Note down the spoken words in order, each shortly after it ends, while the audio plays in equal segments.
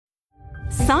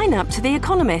Sign up to The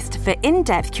Economist for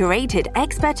in-depth curated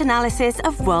expert analysis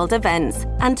of world events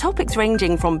and topics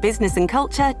ranging from business and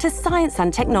culture to science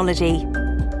and technology.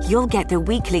 You'll get the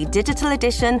weekly digital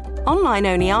edition,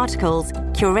 online-only articles,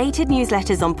 curated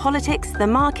newsletters on politics, the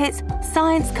markets,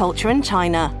 science, culture and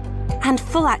China, and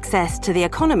full access to The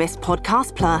Economist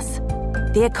Podcast Plus.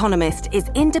 The Economist is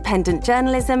independent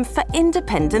journalism for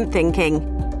independent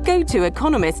thinking. Go to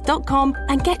economist.com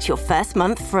and get your first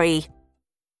month free.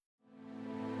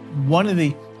 One of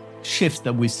the shifts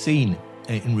that we've seen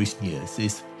in recent years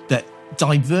is that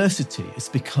diversity has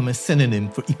become a synonym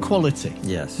for equality.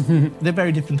 Yes. They're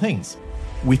very different things.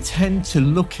 We tend to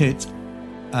look at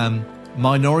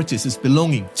minorities as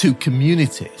belonging to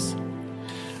communities,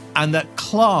 and that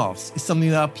class is something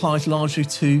that applies largely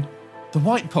to the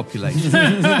white population.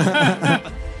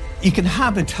 You can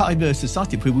have a diverse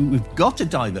society, but we've got a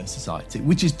diverse society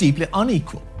which is deeply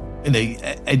unequal.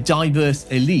 A diverse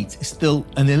elite is still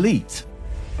an elite.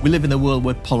 We live in a world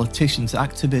where politicians,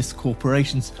 activists,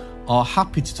 corporations are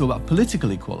happy to talk about political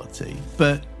equality,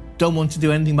 but don't want to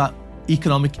do anything about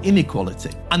economic inequality.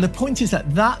 And the point is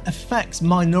that affects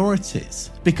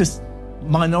minorities because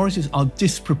minorities are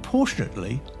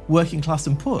disproportionately working class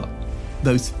and poor.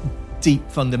 Those deep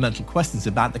fundamental questions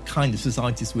about the kind of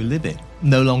societies we live in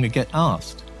no longer get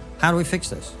asked. How do we fix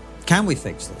this? Can we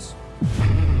fix this?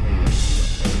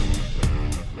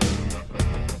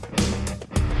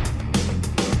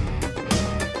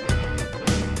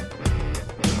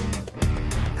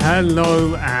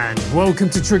 Hello and welcome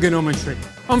to Trigonometry.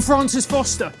 I'm Francis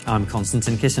Foster. I'm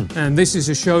Konstantin Kisin. And this is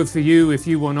a show for you if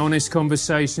you want honest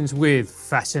conversations with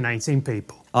fascinating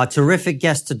people. Our terrific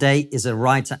guest today is a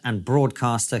writer and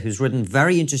broadcaster who's written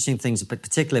very interesting things, but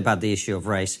particularly about the issue of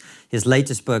race. His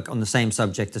latest book on the same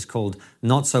subject is called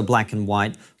Not So Black and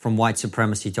White, From White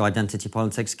Supremacy to Identity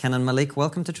Politics. Kenan, Malik,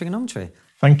 welcome to Trigonometry.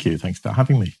 Thank you. Thanks for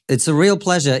having me. It's a real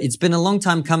pleasure. It's been a long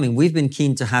time coming. We've been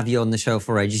keen to have you on the show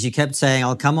for ages. You kept saying,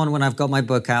 I'll come on when I've got my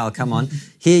book out. I'll come on.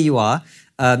 Here you are.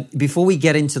 Before we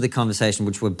get into the conversation,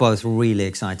 which we're both really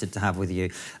excited to have with you,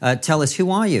 tell us,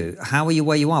 who are you? How are you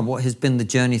where you are? What has been the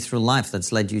journey through life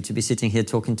that's led you to be sitting here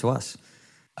talking to us?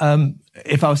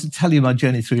 If I was to tell you my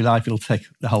journey through life, it'll take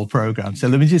the whole programme. So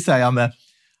let me just say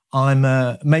I'm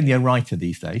mainly a writer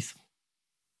these days.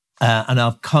 And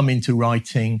I've come into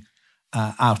writing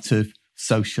out of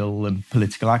social and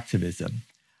political activism.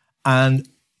 And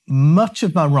much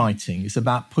of my writing is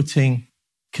about putting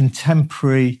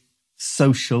contemporary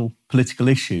social, political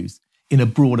issues in a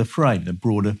broader frame, a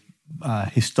broader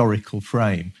historical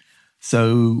frame.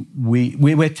 So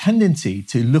we're a tendency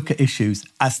to look at issues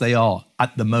as they are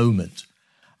at the moment.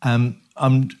 And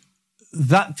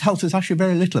that tells us actually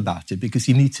very little about it because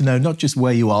you need to know not just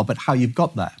where you are, but how you've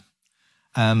got there.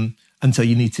 And so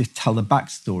you need to tell the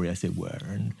backstory, as it were.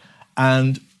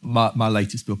 And my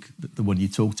latest book, the one you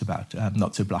talked about,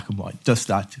 Not So Black and White, does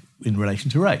that in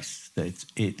relation to race.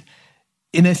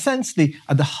 In a sense,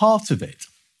 at the heart of it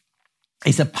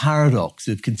is a paradox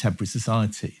of contemporary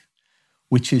society,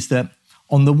 which is that,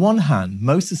 on the one hand,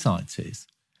 most societies,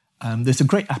 there's a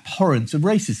great abhorrence of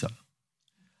racism.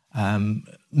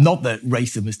 Not that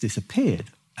racism has disappeared.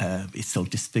 It still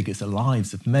disfigures the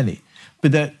lives of many.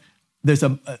 But that there's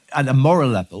at a moral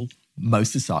level,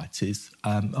 most societies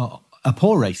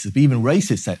abhor racism. Even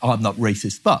racists say, I'm not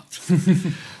racist, but.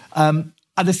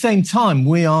 At the same time,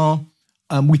 we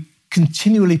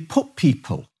continually put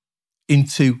people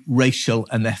into racial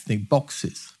and ethnic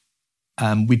boxes.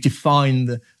 We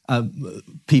define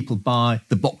people by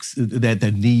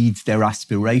their needs, their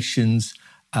aspirations,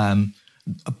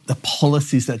 the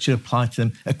policies that should apply to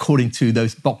them according to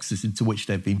those boxes into which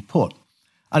they've been put.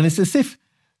 And it's as if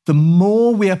the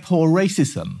more we abhor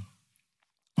racism,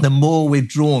 the more we're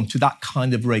drawn to that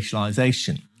kind of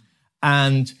racialization.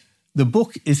 And the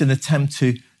book is an attempt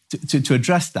to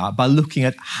address that by looking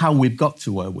at how we've got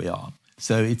to where we are.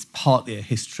 So it's partly a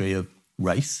history of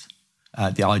race,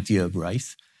 the idea of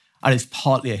race, and it's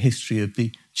partly a history of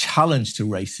the challenge to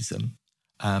racism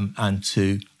and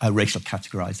to racial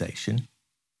categorization.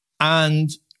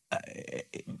 And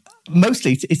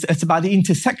mostly it's about the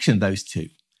intersection of those two,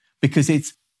 because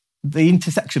it's the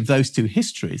intersection of those two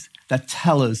histories that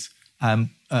tell us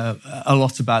a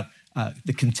lot about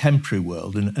the contemporary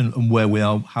world and where we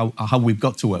are, how we've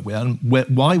got to where we are, and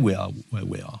why we are where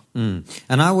we are.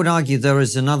 And I would argue there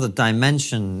is another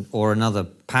dimension or another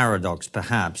paradox,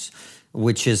 perhaps,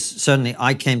 which is certainly,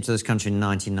 I came to this country in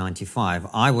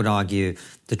 1995. I would argue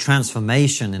the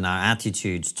transformation in our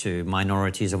attitudes to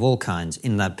minorities of all kinds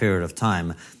in that period of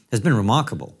time has been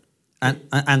remarkable.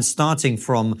 And starting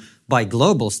from by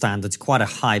global standards, quite a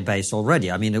high base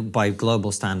already. I mean, by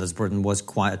global standards, Britain was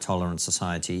quite a tolerant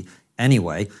society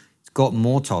anyway. It's got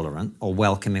more tolerant or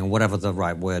welcoming, or whatever the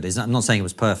right word is. I'm not saying it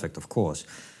was perfect, of course.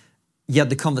 Yet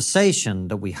the conversation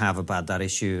that we have about that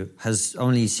issue has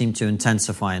only seemed to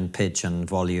intensify in pitch and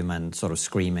volume and sort of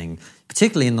screaming,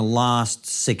 particularly in the last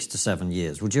 6 to 7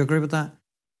 years. Would you agree with that?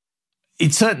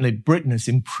 It certainly, Britain has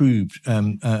improved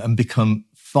and become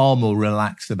far more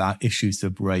relaxed about issues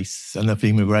of race and of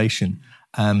immigration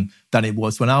than it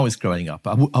was when I was growing up.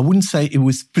 I wouldn't say it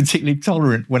was particularly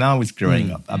tolerant when I was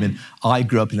growing up. I mean, I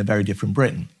grew up in a very different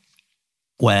Britain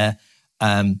where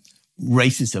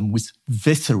racism was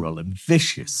visceral and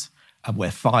vicious,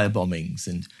 where fire bombings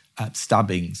and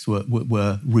stabbings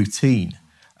were routine,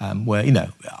 where, you know,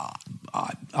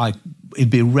 it'd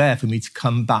be rare for me to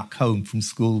come back home from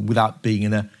school without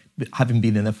having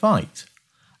been in a fight.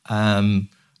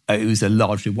 It was a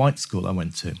largely white school I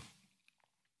went to.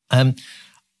 And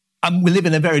we live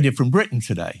in a very different Britain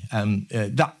today.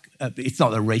 It's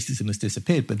not that racism has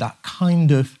disappeared, but that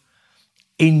kind of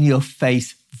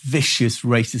in-your-face, vicious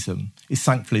racism is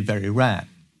thankfully very rare.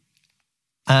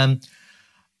 And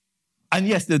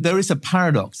yes, there is a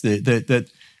paradox that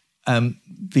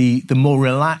the more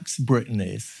relaxed Britain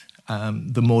is,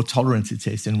 the more tolerant it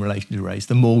is in relation to race,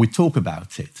 the more we talk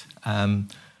about it.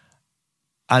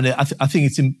 And I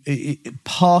think it's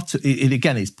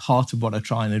part of what I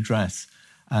try and address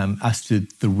as to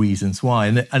the reasons why.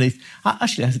 And it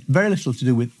actually has very little to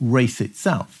do with race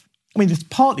itself. I mean, it's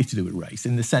partly to do with race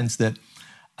in the sense that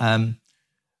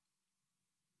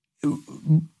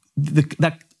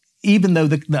even though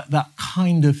that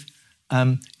kind of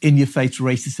in-your-face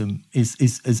racism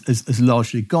is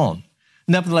largely gone,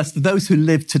 nevertheless, for those who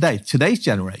live today, today's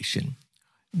generation,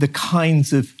 the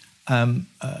kinds of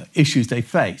issues they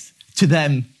face, to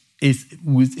them is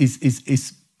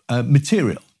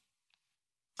material,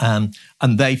 and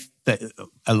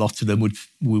a lot of them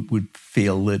would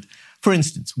feel that. For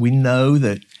instance, we know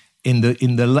that in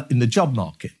the job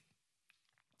market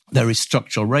there is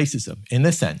structural racism in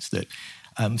the sense that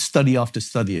study after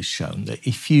study has shown that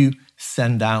if you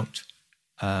send out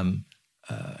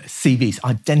CVs,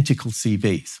 identical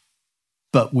CVs,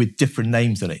 but with different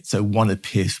names on it, so one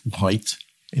appears white,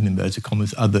 in inverted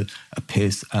commas, other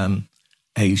appears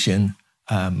Asian,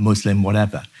 Muslim,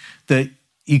 whatever, that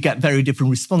you get very different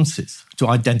responses to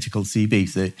identical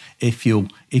CVs. That if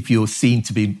you're seen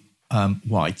to be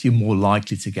white, you're more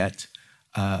likely to get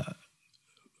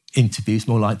interviews,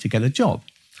 more likely to get a job.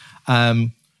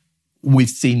 We've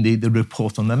seen the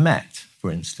report on the Met,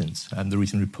 for instance, the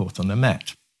recent report on the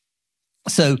Met.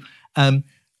 So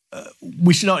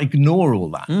we should not ignore all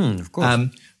that. Of course.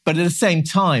 But at the same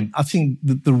time, I think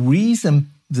that the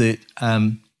reason that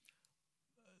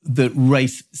that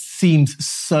race seems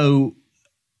so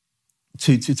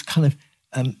to kind of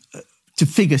to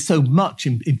figure so much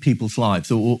in people's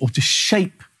lives or to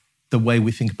shape the way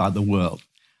we think about the world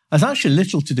has actually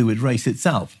little to do with race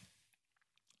itself.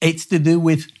 It's to do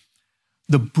with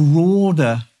the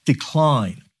broader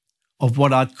decline of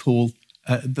what I'd call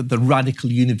the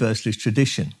radical universalist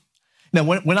tradition. Now,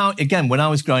 when I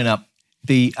was growing up,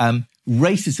 the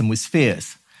racism was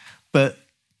fierce, but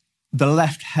the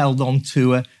left held on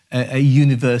to a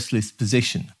universalist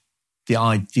position, the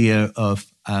idea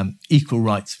of equal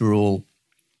rights for all,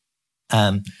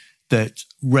 that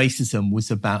racism was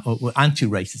about, or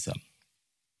anti-racism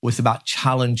was about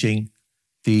challenging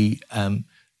the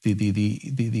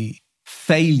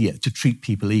failure to treat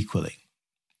people equally.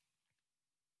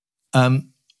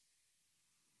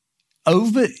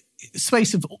 Over the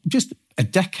space of just a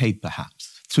decade,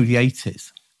 perhaps, through the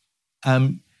 80s,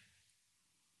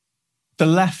 the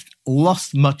left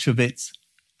lost much of its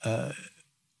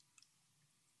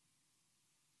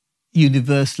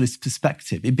universalist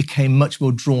perspective. It became much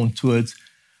more drawn towards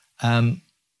a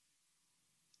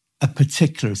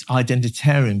particular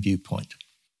identitarian viewpoint.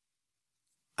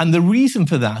 And the reason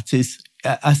for that is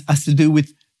has to do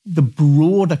with the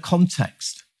broader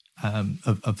context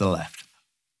of the left.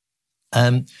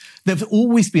 There have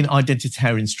always been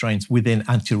identitarian strains within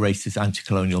anti-racist,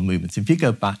 anti-colonial movements. If you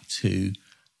go back to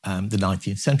the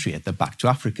 19th century, you had the Back to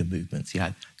Africa movements, you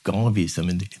had Garveyism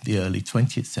in the early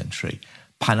 20th century,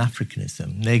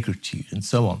 Pan-Africanism, negritude, and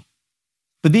so on.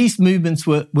 But these movements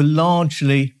were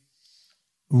largely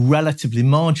relatively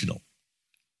marginal.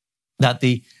 That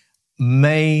the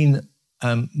main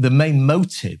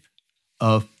motive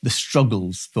of the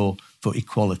struggles for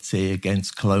equality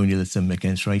against colonialism,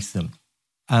 against racism,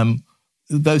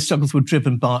 those struggles were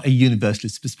driven by a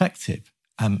universalist perspective.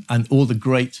 And all the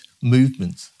great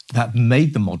movements that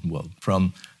made the modern world,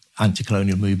 from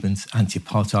anti-colonial movements,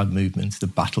 anti-apartheid movements, the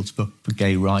battles for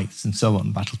gay rights and so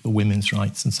on, battles for women's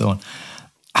rights and so on,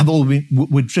 have all been,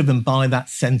 were driven by that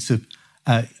sense of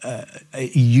a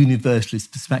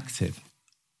universalist perspective.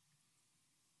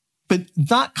 But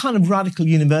that kind of radical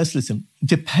universalism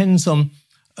depends on,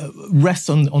 rests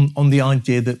on the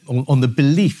idea that, on the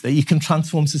belief that you can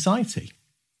transform society,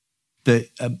 that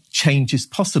change is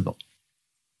possible.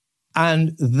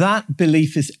 And that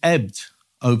belief has ebbed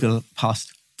over the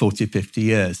past 40, 50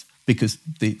 years because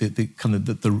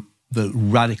the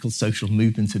radical social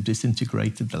movements have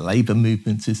disintegrated, the labour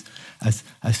movement has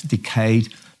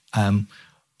decayed,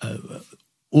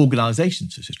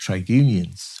 organisations such as trade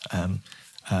unions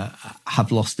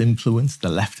have lost influence, the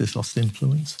left has lost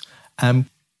influence. And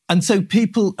so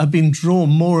people have been drawn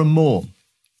more and more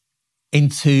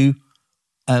into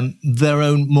their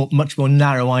own much more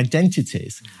narrow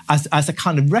identities as a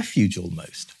kind of refuge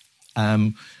almost.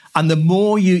 And the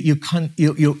more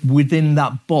you're within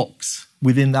that box,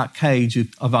 within that cage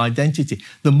of identity,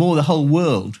 the more the whole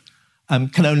world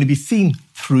can only be seen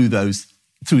through that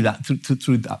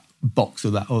box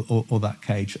or that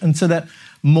cage. And so that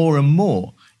more and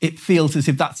more it feels as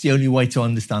if that's the only way to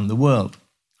understand the world.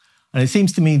 And it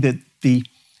seems to me that the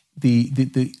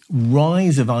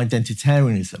rise of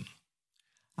identitarianism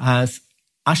has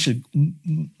actually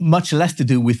much less to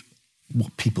do with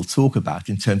what people talk about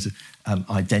in terms of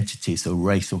identities or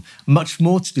race, or much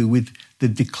more to do with the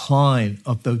decline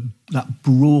of that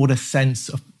broader sense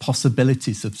of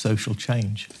possibilities of social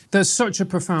change. That's such a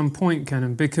profound point,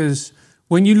 Kenan, because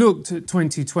when you looked at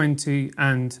 2020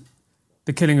 and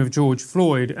the killing of George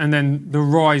Floyd and then the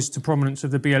rise to prominence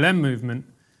of the BLM movement,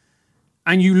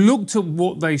 and you looked at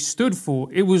what they stood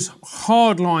for, it was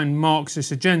hardline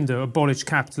Marxist agenda, abolish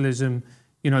capitalism,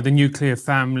 the nuclear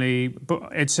family,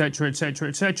 etc., etc.,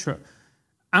 etc.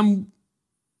 And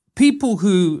people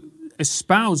who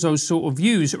espouse those sort of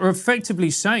views are effectively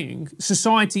saying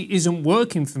society isn't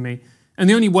working for me, and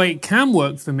the only way it can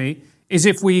work for me is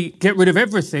if we get rid of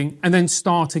everything and then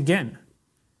start again.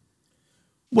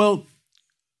 Well,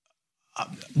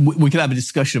 we could have a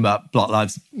discussion about Black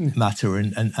Lives Matter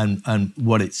and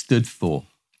what it stood for.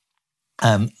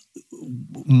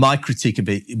 My critique of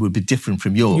it would be different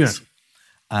from yours. Yeah.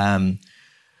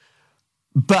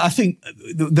 But I think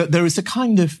that there is a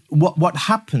kind of, what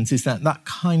happens is that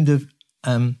kind of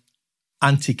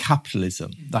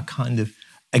anti-capitalism, that kind of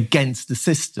against the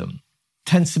system,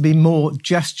 tends to be more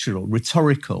gestural,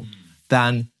 rhetorical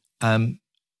than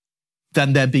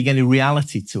there being any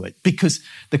reality to it. Because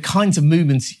the kinds of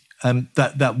movements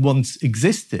that once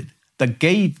existed, that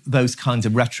gave those kinds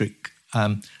of rhetoric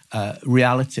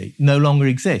reality, no longer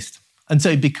exist. And so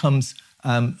it becomes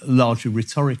largely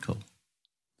rhetorical.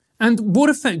 And what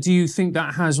effect do you think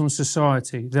that has on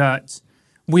society, that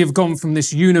we have gone from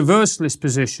this universalist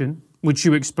position, which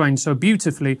you explained so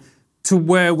beautifully, to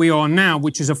where we are now,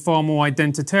 which is a far more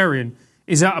identitarian?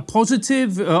 Is that a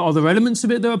positive? Are there elements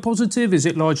of it that are positive? Is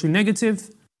it largely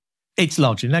negative? It's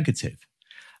largely negative.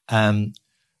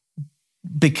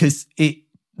 Because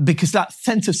that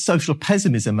sense of social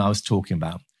pessimism I was talking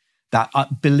about, that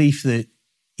belief that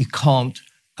you can't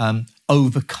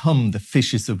overcome the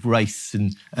fissures of race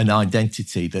and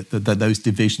identity, that those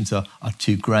divisions are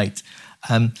too great.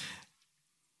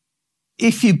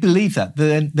 If you believe that,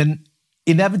 then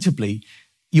inevitably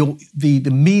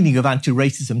the meaning of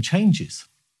anti-racism changes.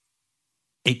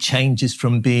 It changes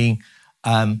from being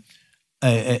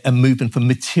a movement for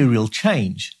material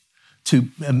change to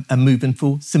a movement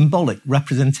for symbolic,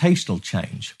 representational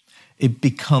change. It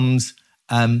becomes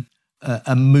a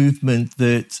movement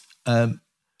that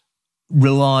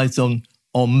relies on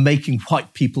making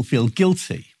white people feel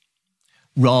guilty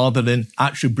rather than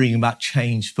actually bringing about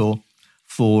change for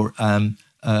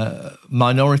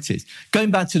minorities.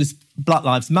 Going back to this Black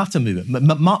Lives Matter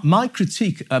movement, my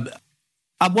critique at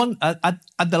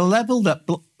the level that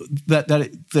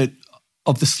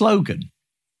of the slogan,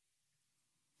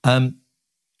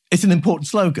 it's an important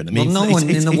slogan. I mean, no one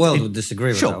in the world would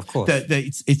disagree with that, of course.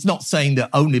 It's not saying that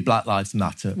only Black Lives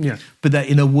Matter, yeah, but that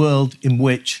in a world in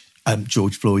which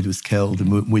George Floyd was killed,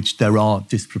 in which there are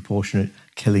disproportionate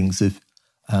killings of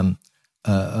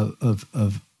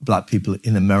black people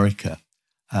in America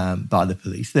by the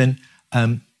police, then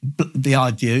the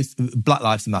idea is Black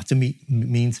Lives Matter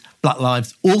means Black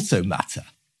lives also matter.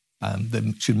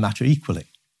 They should matter equally.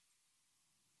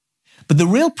 But the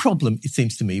real problem, it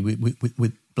seems to me,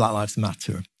 with Black Lives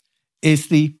Matter is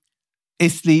that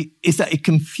it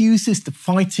confuses the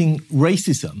fighting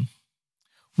racism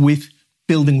with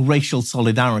building racial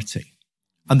solidarity.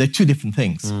 And they're two different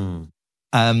things.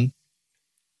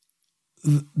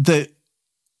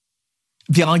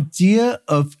 the idea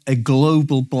of a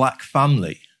global black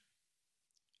family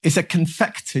is a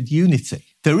confected unity.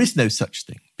 There is no such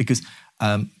thing because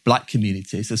black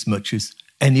communities, as much as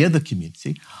any other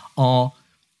community, are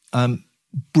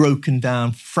broken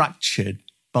down, fractured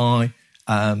by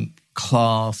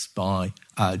class, by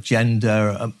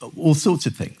gender, all sorts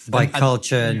of things. By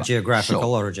culture and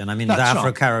geographical origin. I mean, the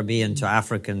Afro-Caribbean to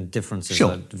African differences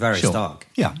are very stark.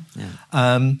 Yeah.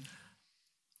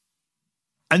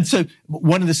 And so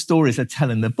one of the stories I tell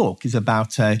in the book is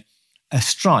about a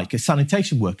strike, a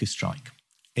sanitation workers' strike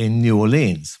in New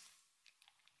Orleans.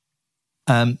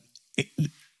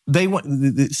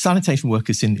 The sanitation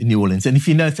workers in New Orleans, and if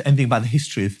you know anything about the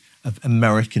history of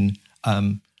American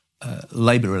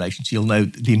labour relations, you'll know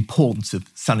the importance of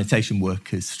sanitation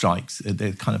workers' strikes.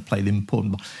 They kind of played an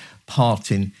important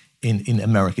part in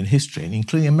American history, and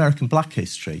including American black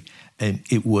history.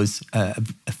 It was a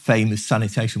famous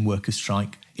sanitation workers'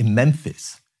 strike in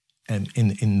Memphis in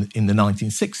the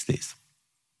 1960s,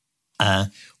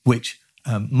 which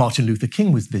Martin Luther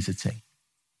King was visiting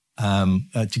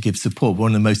to give support.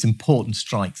 One of the most important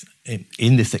strikes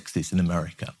in the 60s in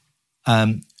America.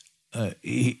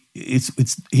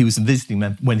 He was visiting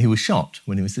when he was shot,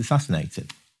 when he was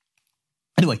assassinated.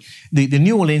 Anyway, the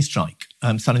New Orleans strike,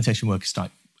 sanitation workers'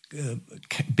 strike,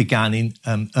 began in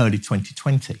early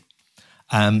 2020.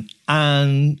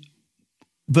 And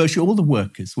virtually all the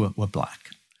workers were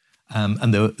black.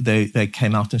 And they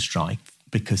came out on strike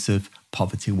because of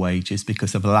poverty wages,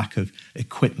 because of a lack of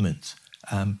equipment,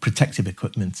 protective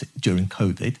equipment during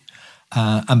COVID,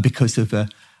 and because of a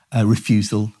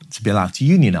refusal to be allowed to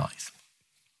unionise.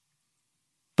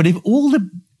 But if all the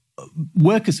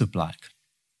workers were black,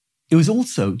 it was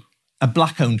also a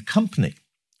black-owned company,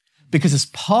 because as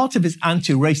part of its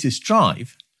anti-racist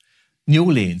drive, New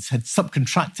Orleans had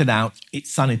subcontracted out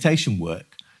its sanitation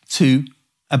work to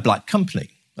a black company,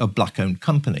 a black-owned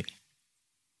company.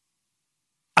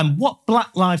 And what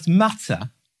Black Lives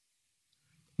Matter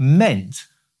meant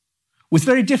was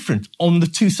very different on the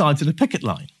two sides of the picket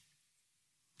line.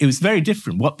 It was very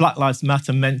different. What Black Lives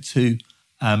Matter meant to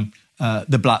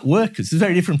the black workers is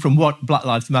very different from what Black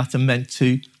Lives Matter meant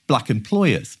to black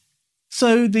employers.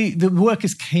 So the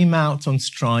workers came out on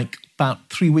strike about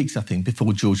 3 weeks, I think,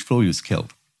 before George Floyd was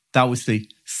killed. That was the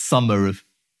summer of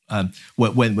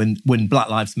when Black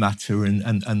Lives Matter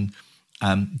and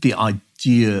the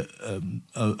idea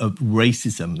of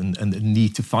racism and the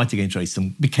need to fight against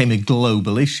racism became a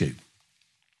global issue.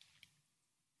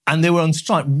 And they were on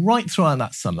strike right throughout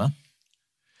that summer,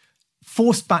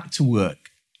 forced back to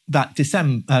work that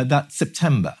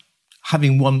September,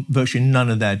 having won virtually none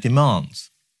of their demands,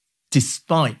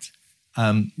 despite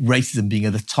racism being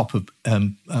at the top of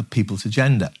people's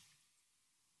agenda.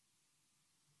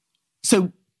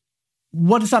 So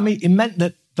what does that mean? It meant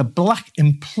that the black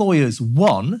employers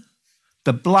won,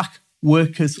 the black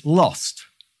workers lost.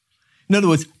 In other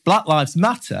words, Black Lives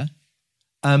Matter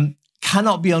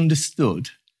cannot be understood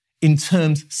in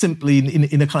terms simply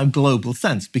in a kind of global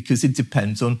sense, because it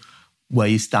depends on where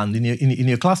you stand in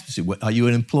your class pursuit. Are you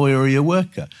an employer or are you a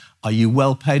worker? Are you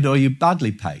well paid or are you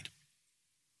badly paid?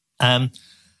 And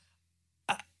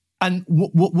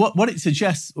what it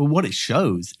suggests, or what it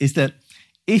shows, is that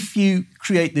if you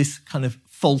create this kind of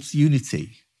false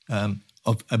unity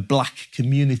of a black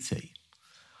community,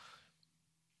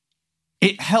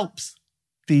 it helps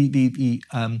the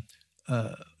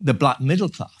black middle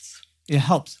class. It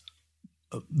helps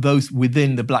those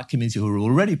within the black community who are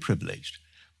already privileged,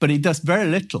 but it does very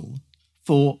little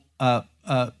for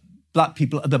black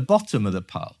people at the bottom of the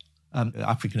pile.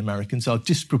 African Americans are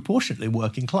disproportionately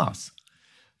working class,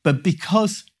 but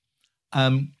because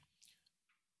our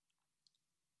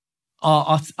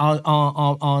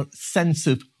sense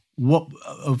of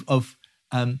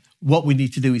what we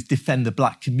need to do is defend the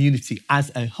black community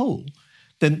as a whole,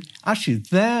 then actually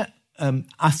their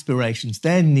aspirations,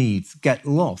 their needs get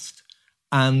lost,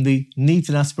 and the needs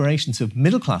and aspirations of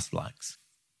middle-class blacks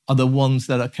are the ones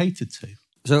that are catered to.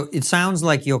 So it sounds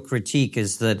like your critique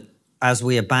is that as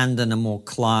we abandon a more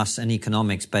class and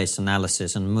economics-based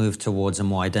analysis and move towards a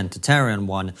more identitarian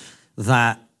one,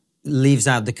 that leaves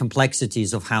out the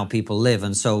complexities of how people live.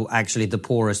 And so actually the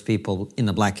poorest people in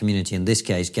the black community, in this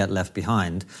case, get left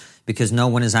behind because no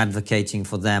one is advocating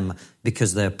for them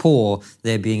because they're poor.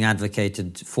 They're being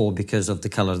advocated for because of the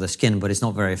color of their skin, but it's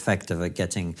not very effective at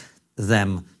getting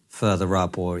them further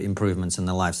up or improvements in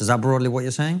their lives. Is that broadly what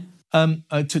you're saying?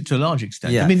 To a large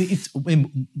extent. Yeah. I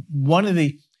mean, one of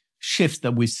the shifts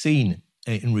that we've seen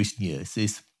in recent years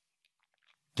is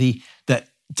that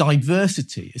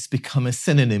diversity has become a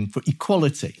synonym for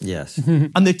equality. Yes.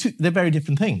 And they're very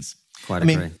different things. Quite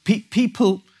agree.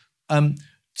 People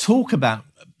talk about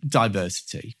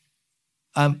diversity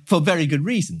for very good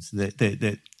reasons. That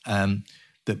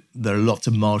there are lots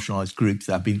of marginalised groups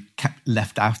that have been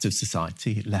left out of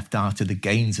society, left out of the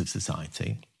gains of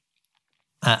society,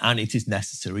 and it is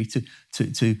necessary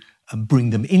to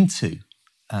bring them into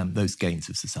those gains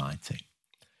of society.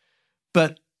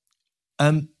 But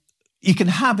you can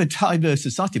have a diverse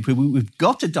society. We've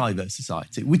got a diverse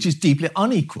society which is deeply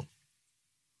unequal.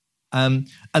 And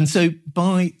so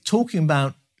by talking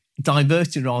about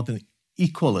diversity rather than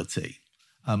equality,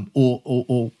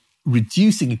 or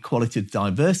reducing equality to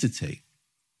diversity,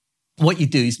 what you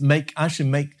do is actually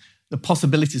make the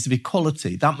possibilities of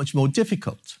equality that much more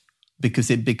difficult because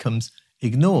it becomes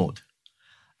ignored.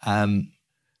 A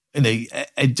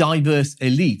diverse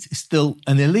elite is still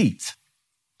an elite.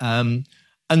 And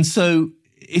so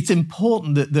it's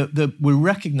important that we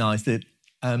recognise that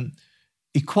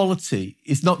equality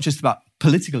is not just about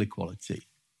political equality,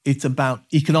 it's about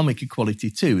economic equality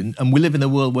too. And we live in a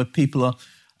world where people are,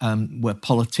 where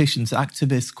politicians,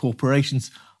 activists,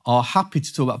 corporations are happy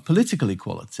to talk about political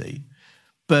equality,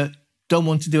 but don't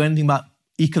want to do anything about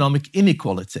economic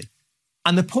inequality.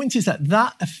 And the point is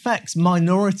that affects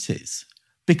minorities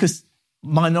because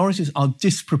minorities are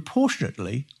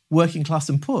disproportionately working class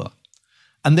and poor.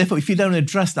 And therefore, if you don't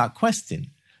address that question,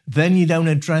 then you don't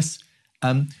address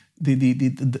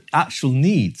the actual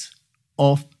needs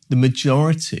of the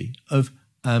majority of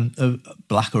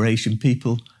Black or Asian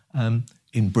people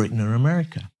in Britain or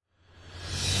America.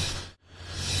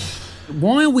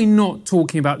 Why are we not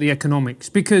talking about the economics?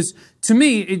 Because to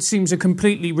me, it seems a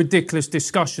completely ridiculous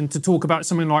discussion to talk about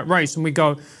something like race and we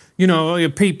go,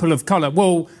 people of colour.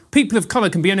 Well, people of colour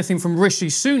can be anything from Rishi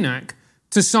Sunak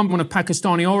to someone of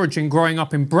Pakistani origin growing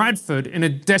up in Bradford in a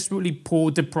desperately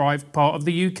poor, deprived part of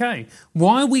the UK.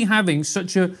 Why are we having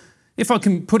such a, if I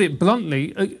can put it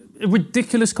bluntly, a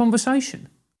ridiculous conversation?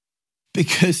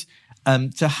 Because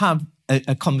to have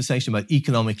a conversation about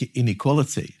economic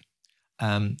inequality,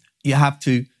 you have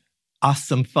to ask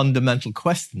some fundamental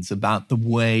questions about the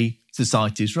way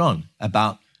society is run,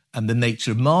 about the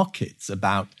nature of markets,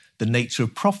 about the nature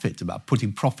of profit, about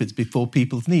putting profits before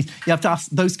people's needs. You have to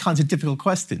ask those kinds of difficult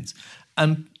questions.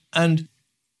 And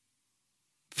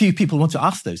few people want to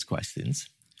ask those questions.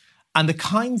 And the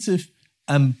kinds of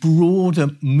broader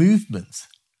movements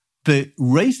that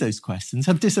raise those questions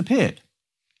have disappeared.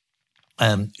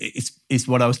 It's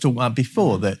what I was talking about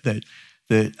before, that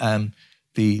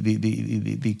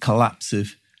the collapse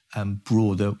of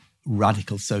broader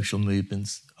radical social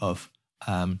movements, of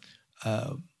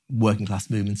working class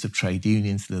movements, of trade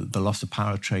unions, the loss of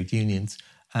power of trade unions,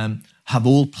 have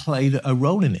all played a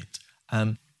role in it.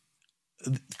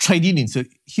 Trade unions are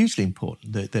hugely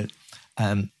important. That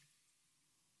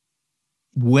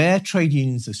where trade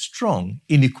unions are strong,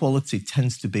 inequality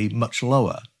tends to be much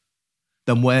lower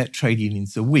than where trade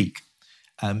unions are weak.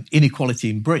 Inequality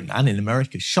in Britain and in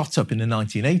America shot up in the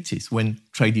 1980s when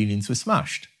trade unions were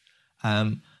smashed.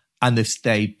 And they've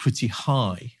stayed pretty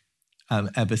high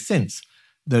ever since.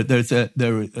 There is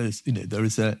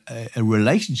a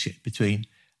relationship between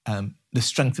the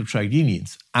strength of trade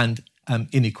unions and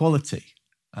inequality.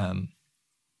 And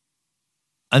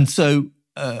so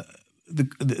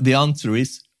the answer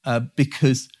is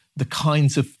because the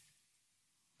kinds of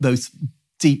those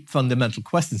deep fundamental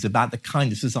questions about the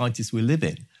kind of societies we live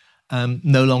in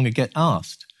no longer get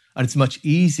asked. And it's much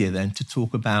easier then to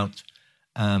talk about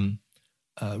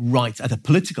rights at a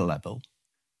political level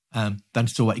than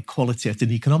to talk about equality at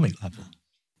an economic level.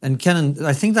 And Kenan,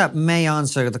 I think that may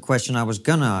answer the question I was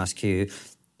going to ask you.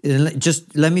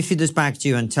 Just let me feed this back to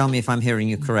you and tell me if I'm hearing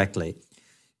you correctly.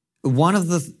 One of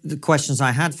the questions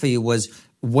I had for you was,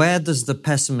 where does the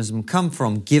pessimism come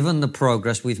from, given the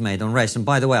progress we've made on race? And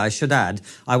by the way, I should add,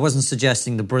 I wasn't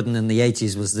suggesting that Britain in the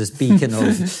 80s was this beacon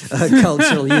of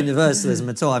cultural universalism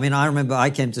at all. I mean, I remember I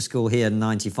came to school here in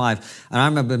 95, and I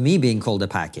remember me being called a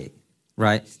Paki,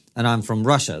 right? And I'm from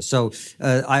Russia. So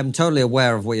I'm totally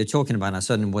aware of what you're talking about, and I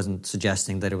certainly wasn't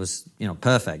suggesting that it was,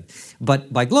 perfect.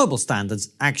 But by global standards,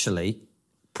 actually,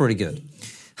 pretty good.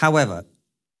 However,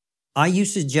 are you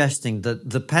suggesting that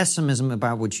the pessimism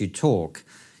about which you talk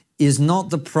is not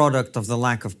the product of the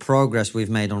lack of progress we've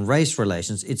made on race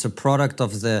relations? It's a product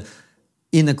of the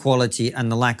inequality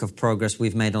and the lack of progress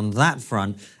we've made on that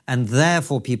front, and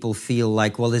therefore people feel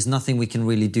like, well, there's nothing we can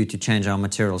really do to change our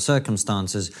material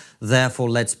circumstances, therefore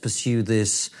let's pursue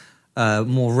this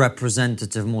more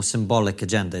representative, more symbolic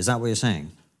agenda. Is that what you're saying?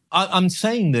 I'm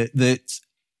saying that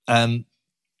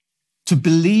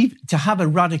to have a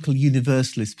radical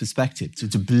universalist perspective,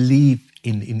 to believe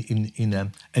in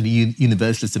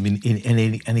universalism in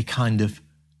any kind of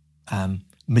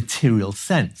material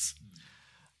sense,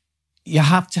 you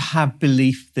have to have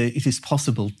belief that it is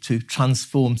possible to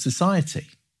transform society.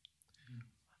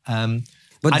 But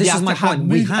this is my point.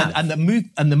 We have. And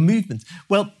the movement.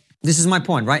 Well, this is my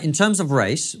point, right? In terms of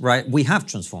race, right, we have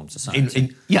transformed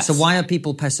society. Yes. So why are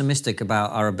people pessimistic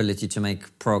about our ability to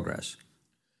make progress?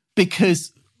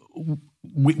 Because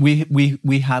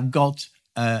we have got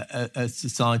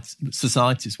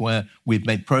societies where we've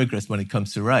made progress when it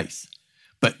comes to race,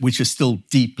 but which are still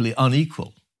deeply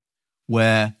unequal,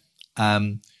 where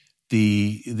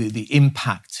the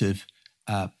impact of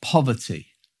poverty,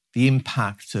 the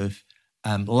impact of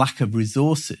lack of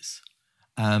resources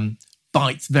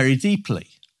bites very deeply.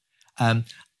 And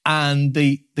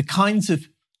the kinds of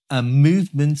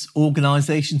movements,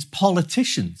 organisations,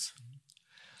 politicians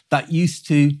that used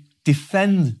to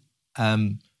defend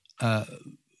the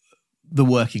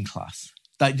working class,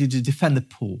 that used to defend the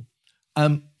poor,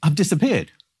 have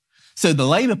disappeared. So the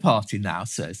Labour Party now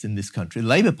says in this country, the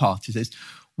Labour Party says,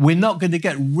 we're not going to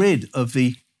get rid of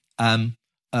the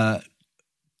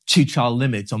two-child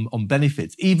limit on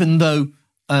benefits, even though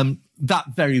that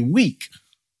very week,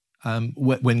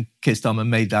 when Keir Starmer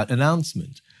made that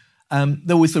announcement,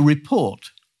 there was a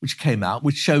report which came out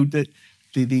which showed that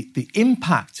the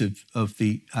impact of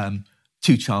the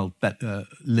two-child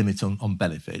limit on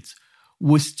benefits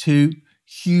was to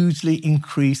hugely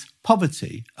increase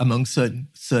poverty among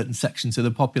certain sections of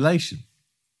the population.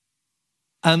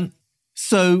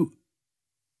 So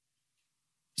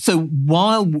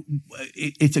while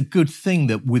it's a good thing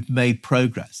that we've made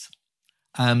progress,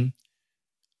 that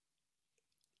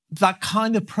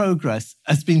kind of progress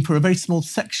has been for a very small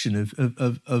section of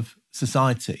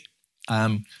society.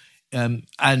 And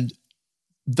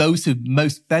those who've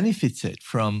most benefited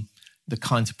from the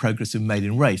kinds of progress we've made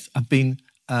in race have been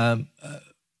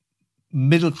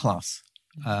middle-class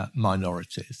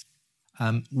minorities.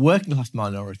 Working class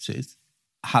minorities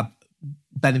have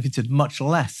benefited much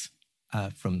less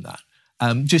from that,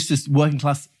 just as working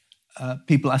class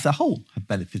people as a whole have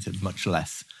benefited much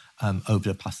less over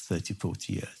the past 30,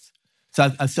 40 years. So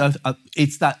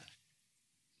it's the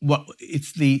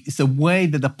way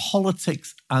that the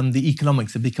politics and the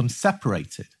economics have become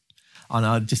separated, and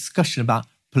our discussion about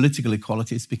political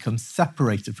equality has become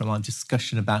separated from our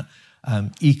discussion about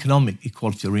economic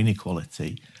equality or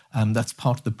inequality. That's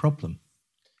part of the problem.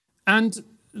 And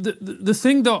the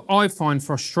thing that I find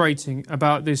frustrating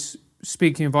about this,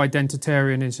 speaking of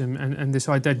identitarianism and this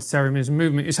identitarianism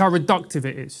movement, is how reductive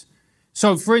it is.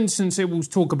 So, for instance, it will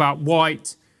talk about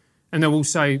white, and they will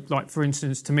say, like, for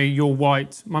instance, to me, you're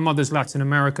white, my mother's Latin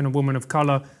American, a woman of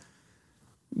colour.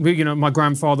 You know, my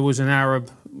grandfather was an Arab.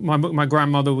 My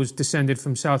grandmother was descended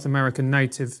from South American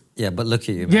native. Yeah, but look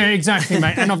at you, mate. Yeah, exactly,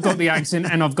 mate. And I've got the accent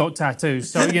and I've got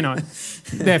tattoos. So, you know,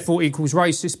 therefore equals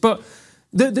racist. But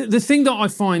the thing that I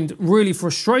find really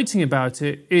frustrating about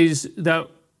it is that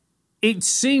it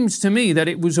seems to me that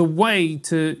it was a way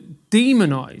to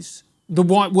demonise the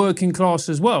white working class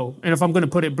as well. And if I'm going to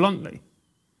put it bluntly.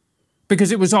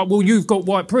 Because it was like, well, you've got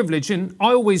white privilege. And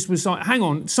I always was like, hang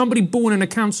on, somebody born in a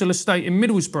council estate in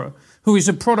Middlesbrough who is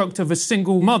a product of a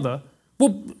single mother,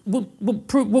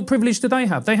 what privilege do they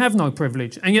have? They have no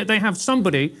privilege. And yet they have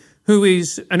somebody who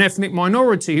is an ethnic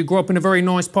minority who grew up in a very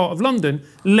nice part of London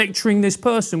lecturing this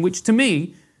person, which to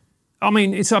me, I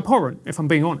mean, it's abhorrent, if I'm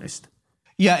being honest.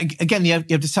 Yeah, again, you have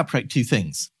to separate two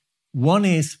things. One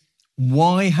is,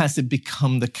 why has it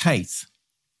become the case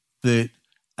that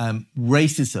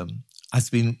racism has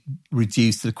been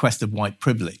reduced to the quest of white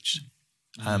privilege?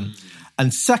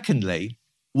 And secondly,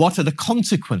 what are the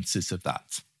consequences of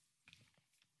that?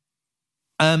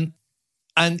 And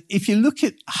if you look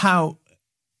at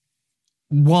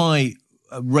why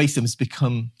racism has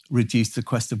become reduced to the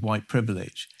quest of white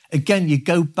privilege, again, you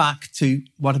go back to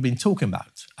what I've been talking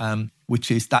about,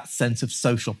 which is that sense of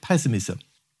social pessimism.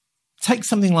 Take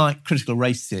something like critical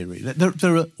race theory.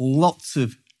 There are lots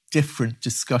of different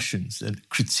discussions and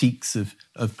critiques of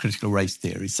critical race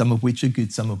theory, some of which are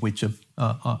good, some of which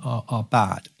are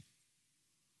bad.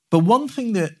 But one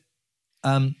thing that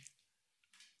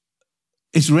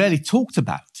is rarely talked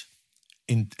about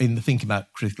in the thinking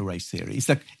about critical race theory is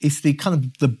that it's the kind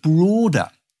of the broader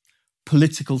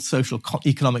political, social,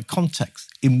 economic context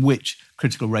in which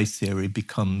critical race theory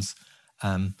becomes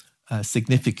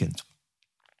significant.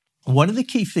 One of the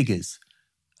key figures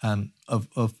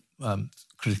of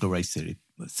critical race theory,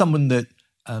 someone that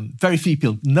very few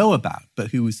people know about,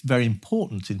 but who was very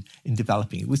important in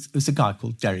developing it, was a guy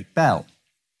called Derek Bell.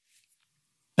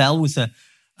 Bell was an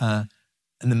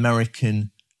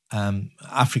American,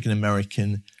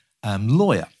 African-American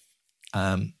lawyer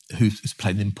who's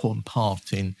played an important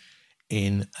part in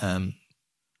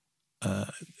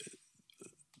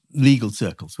legal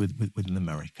circles within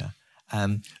America,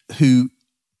 who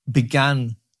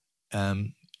began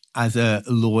as a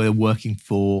lawyer working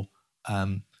for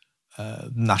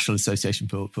National Association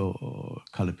for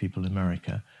Coloured People in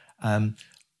America,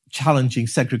 challenging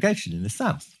segregation in the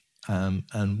South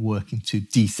and working to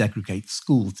desegregate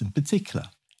schools in particular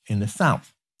in the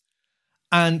South.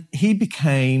 And he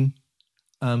became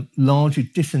largely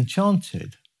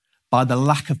disenchanted by the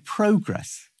lack of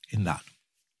progress in that.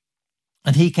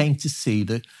 And he came to see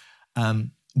that,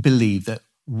 believe that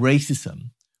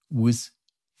racism was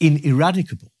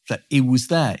ineradicable, that it was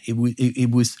there.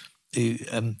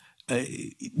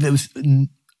 There was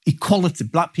equality.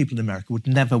 Black people in America would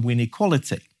never win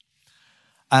equality.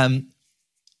 And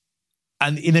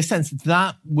in a sense,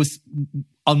 that was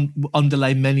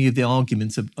underlay many of the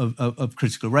arguments of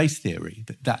critical race theory,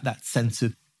 that sense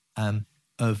of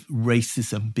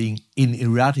racism being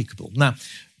ineradicable. Now,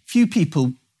 few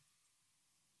people,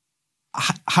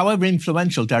 however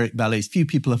influential Derek Bell is, few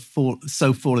people have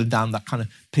so fallen down that kind of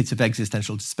pit of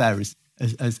existential despair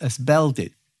as Bell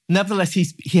did. Nevertheless,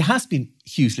 he has been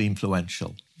hugely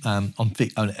influential on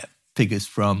figures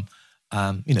from,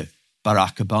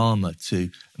 Barack Obama to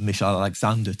Michelle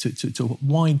Alexander to a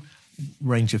wide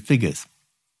range of figures.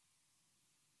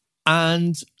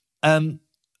 And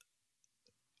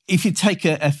if you take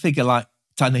a figure like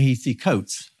Ta-Nehisi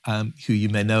Coates, who you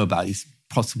may know about, is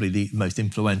possibly the most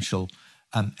influential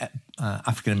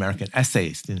African-American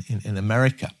essayist in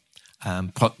America,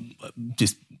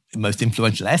 just the most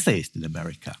influential essayist in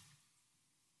America.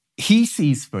 He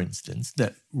sees, for instance,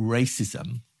 that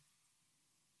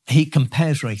he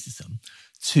compares racism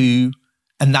to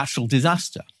a natural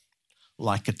disaster,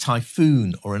 like a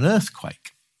typhoon or an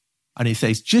earthquake. And he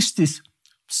says, just as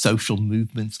social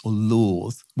movements or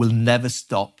laws will never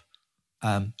stop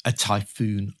a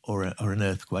typhoon or an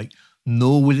earthquake,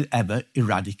 nor will it ever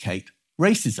eradicate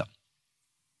racism.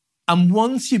 And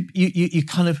once you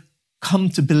kind of come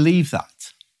to believe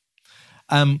that,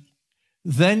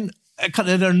 then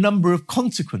there are a number of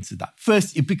consequences of that.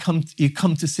 First, you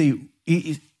come to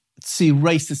see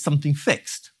race as something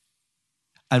fixed,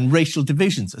 and racial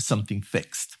divisions as something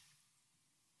fixed.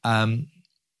 You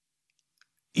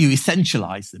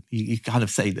essentialize them. You kind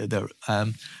of say that they're...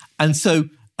 and so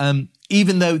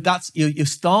even though that's your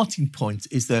starting point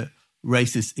is that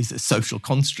race is a social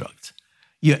construct,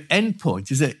 your end point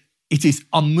is that it is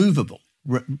unmovable.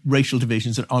 Racial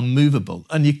divisions are unmovable.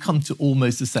 And you come to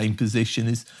almost the same position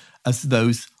as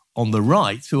those on the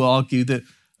right who argue that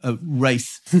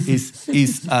race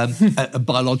is a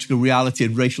biological reality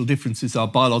and racial differences are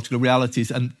biological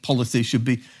realities and policy should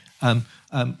be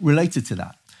related to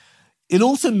that. It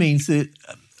also means that,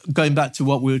 going back to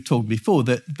what we were talking before,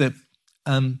 that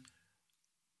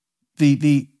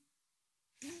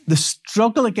the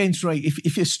struggle against race,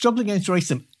 if you're struggling against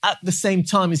racism at the same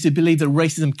time as you believe that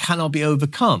racism cannot be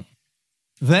overcome,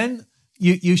 then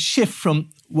you shift from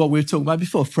what we were talking about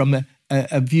before, from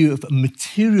a view of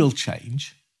material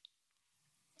change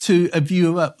to a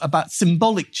view about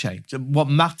symbolic change. What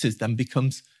matters then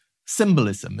becomes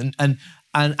symbolism, and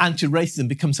anti-racism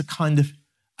becomes a kind of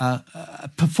a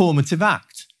performative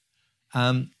act.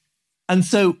 And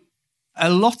so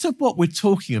a lot of what we're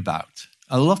talking about,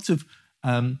 a lot of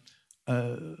the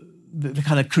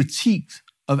kind of critique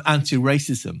of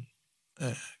anti-racism,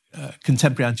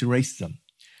 contemporary anti-racism,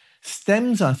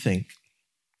 stems, I think,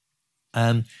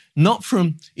 not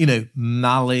from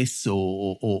malice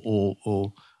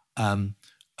or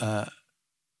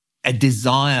a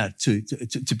desire to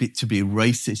be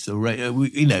racist or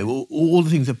all the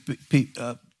things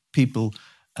that people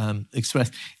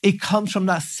express. It comes from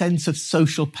that sense of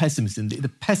social pessimism, the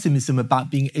pessimism about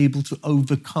being able to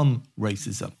overcome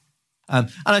racism. And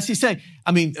as you say,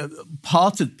 I mean,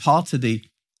 part of the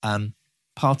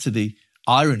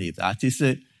irony of that is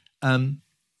that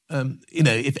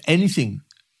if anything,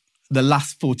 the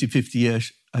last 40, 50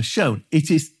 years has shown it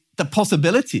is the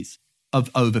possibilities of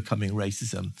overcoming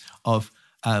racism, of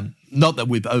not that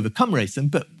we've overcome racism,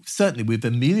 but certainly we've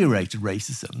ameliorated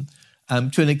racism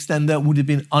to an extent that would have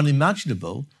been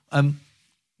unimaginable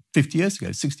 50 years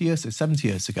ago, 60 years ago, 70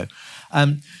 years ago.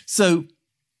 So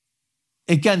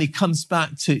again, it comes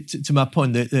back to my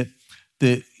point that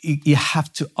you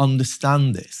have to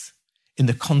understand this in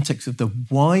the context of the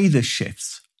wider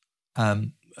shifts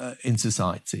in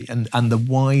society and the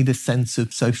wider sense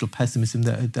of social pessimism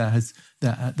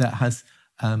that has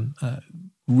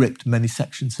ripped many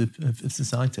sections of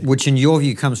society. Which, in your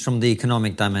view, comes from the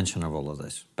economic dimension of all of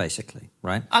this, basically,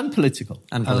 right? And political.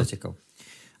 And political.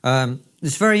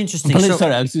 It's very interesting.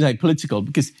 Sorry, I was going to say political,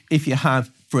 because if you have,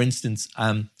 for instance,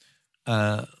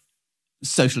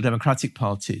 social democratic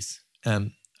parties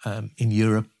in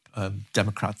Europe,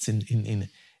 Democrats in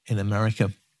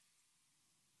America,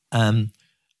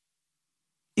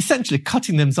 essentially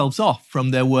cutting themselves off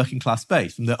from their working class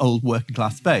base, from their old working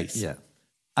class base. Yeah.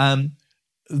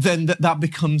 Then that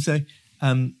becomes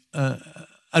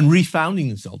and refounding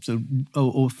themselves,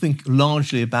 or think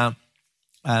largely about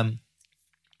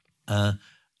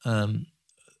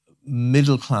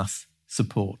middle class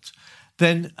support.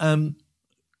 Then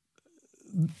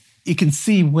you can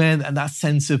see where that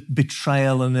sense of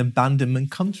betrayal and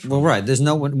abandonment comes from. Well, right. There's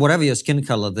no one, whatever your skin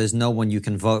color, there's no one you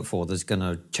can vote for that's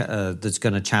going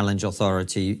to challenge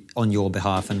authority on your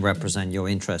behalf and represent your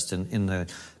interest in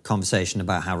the conversation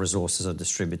about how resources are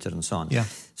distributed and so on. Yeah.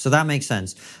 So that makes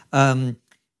sense. The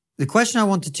question I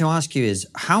wanted to ask you is,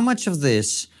 how much of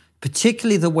this,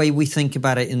 particularly the way we think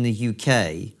about it in the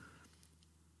UK,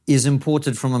 is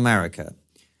imported from America?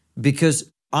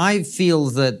 Because I feel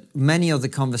that many of the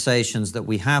conversations that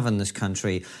we have in this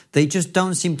country, they just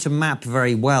don't seem to map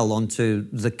very well onto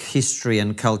the history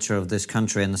and culture of this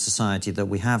country and the society that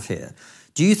we have here.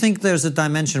 Do you think there's a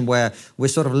dimension where we're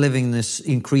sort of living in this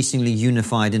increasingly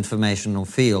unified informational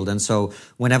field, and so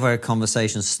whenever a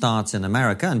conversation starts in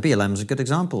America, and BLM is a good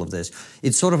example of this,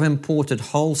 it's sort of imported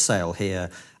wholesale here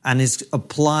and is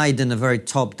applied in a very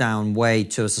top-down way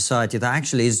to a society that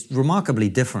actually is remarkably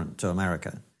different to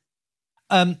America?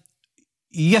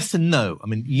 Yes and no. I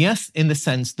mean, yes, in the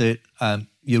sense that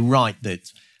you're right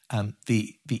that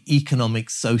the economic,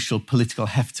 social, political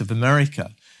heft of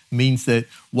America means that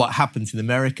what happens in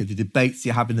America, the debates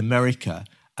you have in America,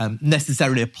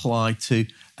 necessarily apply to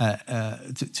other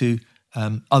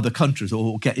countries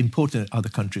or get imported in other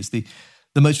countries. The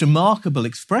most remarkable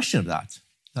expression of that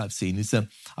I've seen is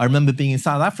I remember being in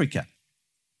South Africa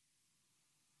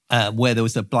where there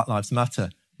was a Black Lives Matter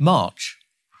march.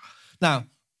 Now,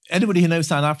 anybody who knows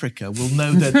South Africa will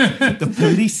know that the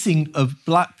policing of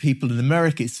black people in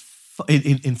America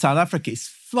in South Africa is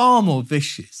far more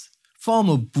vicious, far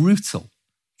more brutal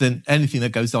than anything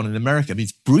that goes on in America. I mean,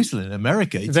 it's brutal in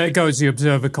America. There goes the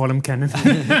Observer column, Kenan.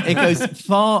 It goes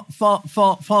far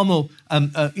more.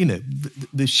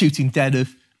 The shooting dead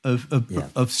of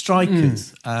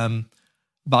strikers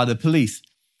by the police,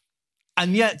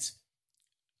 and yet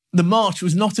the march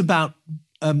was not about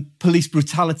police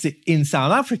brutality in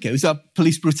South Africa. It was about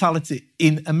police brutality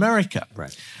in America.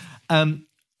 Right. And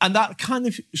that kind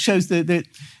of shows that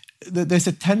there's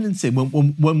a tendency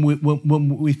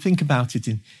when we think about it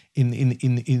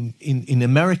in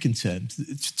American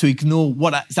terms to ignore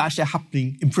what is actually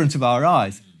happening in front of our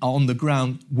eyes on the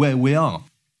ground where we are.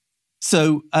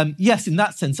 So yes, in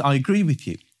that sense, I agree with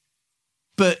you.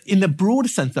 But in the broader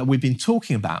sense that we've been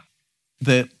talking about,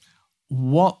 that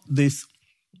what this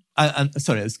and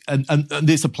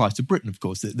this applies to Britain, of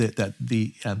course.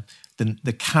 The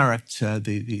character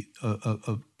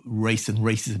of race and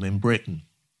racism in Britain,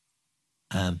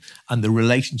 and the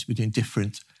relationship between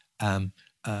different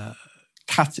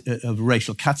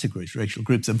racial categories, racial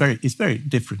groups, is very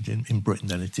different in Britain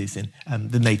than it is in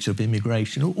the nature of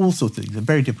immigration. All sorts of things are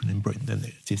very different in Britain than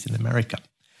it is in America.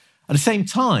 At the same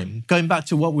time, going back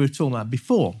to what we were talking about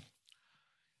before,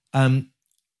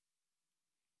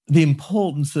 the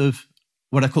importance of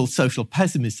what I call social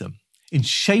pessimism in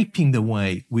shaping the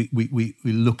way we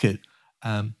look at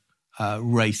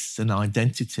race and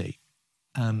identity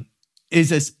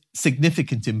is as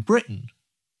significant in Britain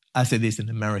as it is in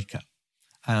America.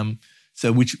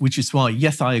 So which is why,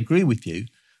 yes, I agree with you,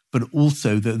 but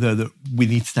also that we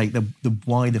need to take the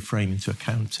wider frame into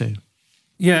account too.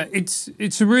 Yeah,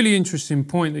 it's a really interesting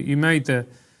point that you made there.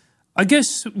 I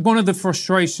guess one of the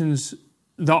frustrations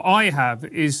that I have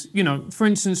is, for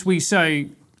instance, we say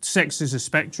sex is a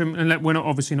spectrum, and we're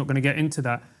obviously not going to get into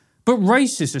that, but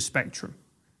race is a spectrum.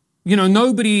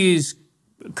 Nobody is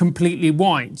completely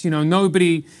white.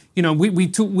 Nobody, we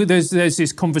talk, there's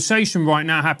this conversation right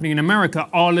now happening in America,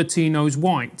 are Latinos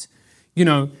white?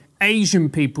 Asian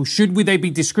people, they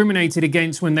be discriminated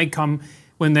against when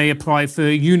they apply for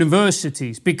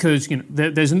universities because,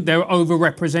 they're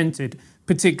overrepresented,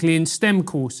 particularly in STEM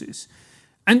courses.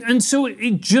 And so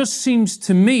it just seems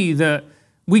to me that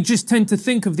we just tend to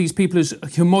think of these people as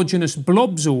homogenous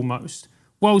blobs almost,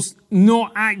 whilst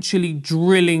not actually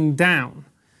drilling down.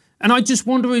 And I just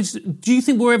wonder, do you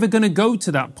think we're ever going to go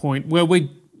to that point where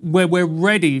we're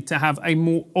ready to have a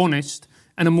more honest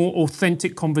and a more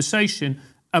authentic conversation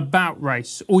about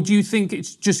race? Or do you think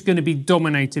it's just going to be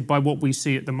dominated by what we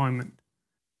see at the moment?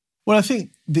 Well, I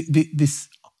think the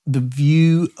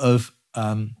view of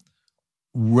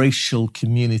racial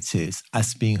communities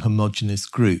as being homogenous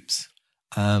groups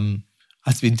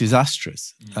has been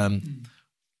disastrous.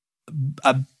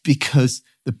 because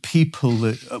the people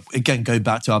that, again, going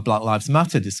back to our Black Lives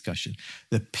Matter discussion,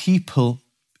 the people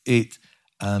it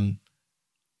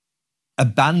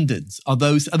abandons are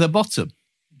those at the bottom,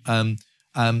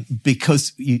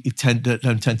 because you tend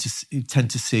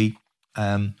to see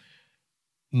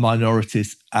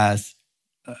minorities as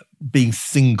being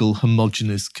single,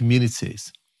 homogenous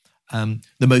communities.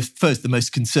 The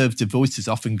most conservative voices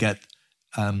often get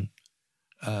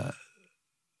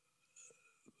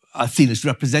are seen as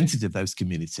representative of those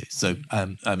communities. So,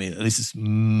 this is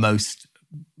most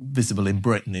visible in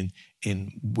Britain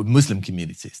with Muslim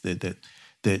communities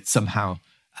that somehow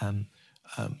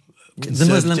the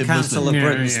Muslim Council of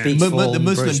Britain speaks for the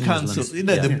Muslim British Council.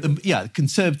 Muslims.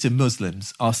 Conservative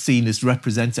Muslims are seen as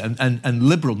representative, and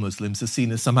liberal Muslims are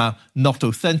seen as somehow not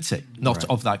authentic, not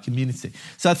of that community.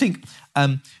 So I think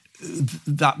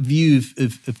that view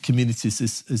of communities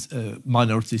as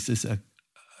minorities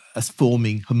as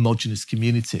forming homogenous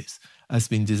communities has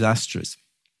been disastrous.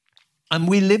 And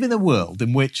we live in a world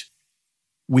in which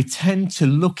we tend to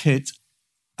look at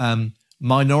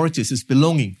minorities as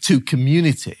belonging to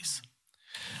communities,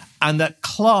 and that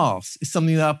class is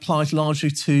something that applies largely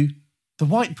to the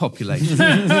white population.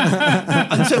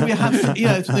 And so we have,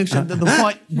 the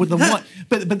white,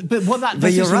 but what that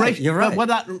does what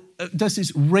that does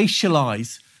is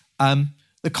racialize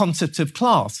the concept of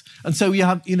class. And so you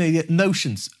have,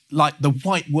 notions like the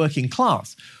white working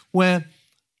class, where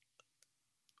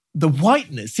the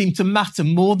whiteness seemed to matter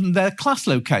more than their class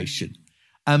location.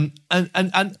 And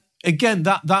again,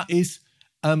 that is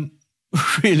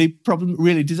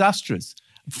really disastrous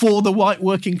for the white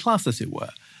working class, as it were,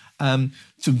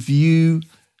 to view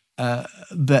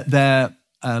their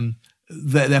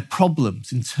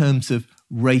problems in terms of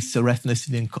race or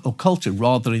ethnicity or culture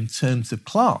rather in terms of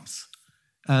class,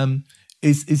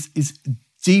 is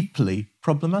deeply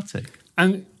problematic.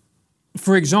 And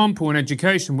for example, in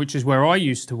education, which is where I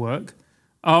used to work,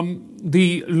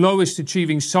 the lowest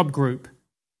achieving subgroup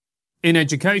in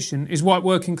education is white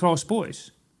working class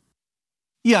boys.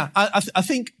 Yeah, I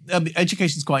think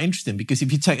education is quite interesting, because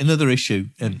if you take another issue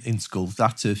in schools,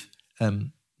 that of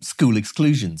school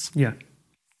exclusions,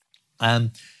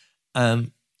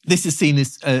 this is seen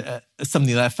as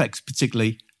something that affects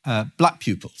particularly black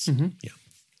pupils. Mm-hmm. Yeah.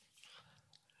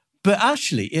 But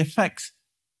actually, it affects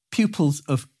pupils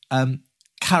of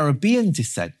Caribbean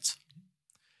descent.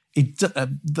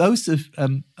 Those who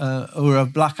are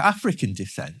of black African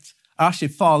descent are actually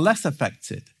far less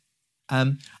affected.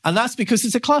 And that's because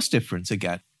it's a class difference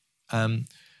again. Until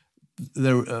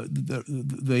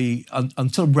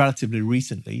relatively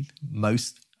recently,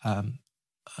 most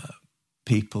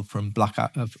people from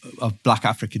of black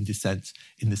African descent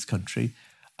in this country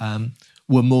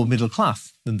were more middle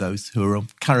class than those who are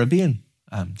of Caribbean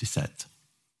descent.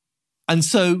 And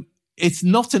so it's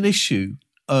not an issue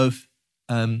of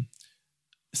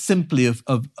simply of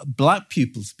black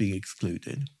pupils being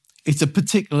excluded. It's a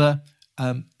particular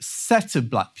set of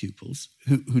black pupils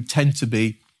who tend to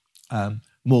be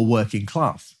more working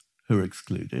class who are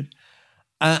excluded.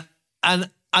 And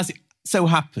as it so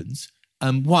happens,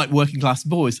 white working class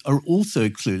boys are also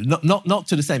excluded, not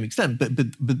to the same extent,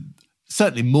 but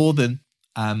certainly more than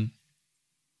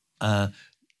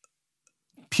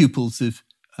pupils of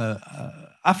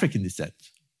African descent,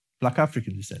 black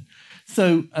African descent.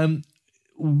 So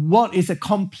what is a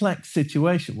complex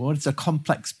situation, what is a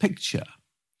complex picture,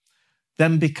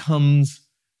 then becomes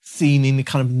seen in the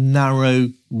kind of narrow,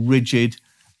 rigid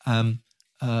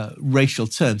racial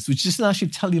terms, which doesn't actually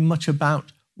tell you much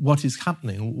about what is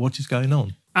happening, what is going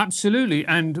on. Absolutely.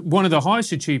 And one of the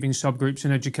highest achieving subgroups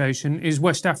in education is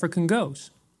West African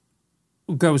girls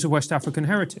of West African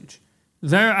heritage.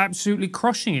 They're absolutely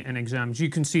crushing it in exams. You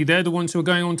can see they're the ones who are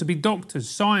going on to be doctors,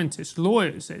 scientists,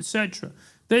 lawyers, etc.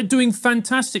 They're doing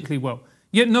fantastically well,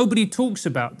 yet nobody talks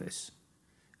about this.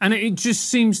 And it just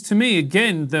seems to me,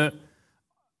 again, that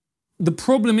the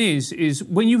problem is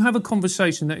when you have a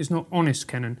conversation that is not honest,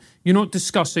 Kenan, you're not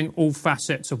discussing all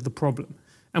facets of the problem.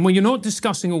 And when you're not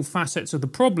discussing all facets of the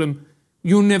problem,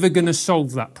 you're never going to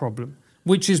solve that problem,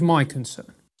 which is my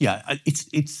concern. Yeah,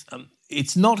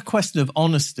 it's not a question of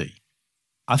honesty.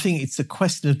 I think it's a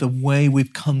question of the way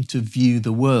we've come to view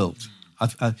the world. I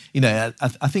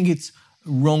think it's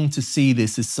wrong to see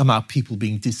this as somehow people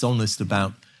being dishonest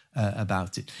about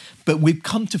it. But we've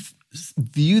come to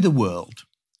view the world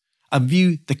and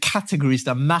view the categories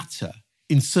that matter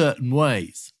in certain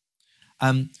ways.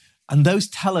 And those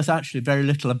tell us actually very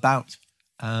little about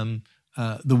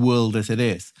the world as it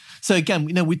is. So again,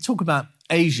 we talk about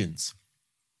Asians.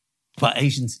 About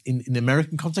Asians in the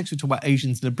American context, we talk about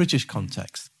Asians in the British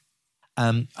context.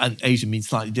 and Asian means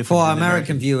slightly different. For our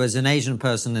American viewers, an Asian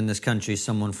person in this country is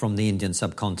someone from the Indian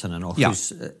subcontinent or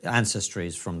whose ancestry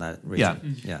is from that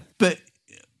region. Yeah. But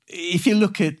if you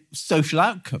look at social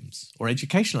outcomes or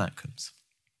educational outcomes,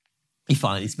 you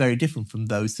find it's very different from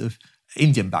those of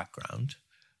Indian background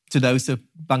to those of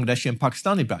Bangladeshi and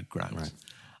Pakistani background. Right.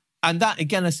 And that,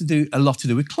 again, has a lot to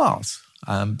do with class,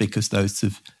 because those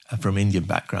from Indian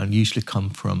background usually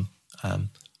come from,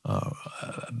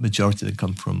 majority of them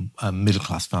come from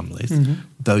middle-class families. Mm-hmm.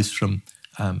 Those from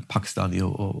Pakistani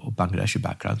or Bangladeshi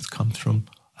backgrounds come from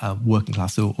working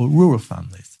class or rural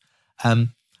families.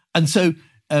 And so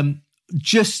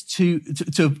just to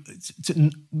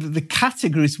the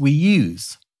categories we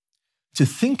use to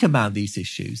think about these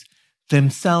issues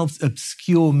themselves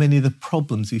obscure many of the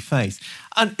problems we face.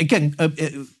 And again,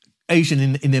 Asian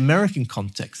in the American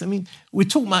context, I mean, we're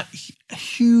talking about a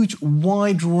huge,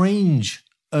 wide range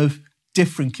of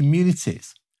different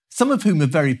communities, some of whom are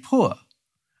very poor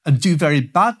and do very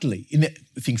badly in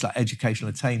things like educational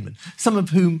attainment, some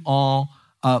of whom are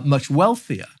much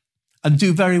wealthier and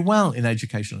do very well in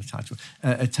educational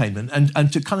attainment.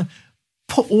 And to kind of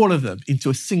put all of them into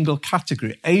a single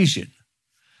category, Asian,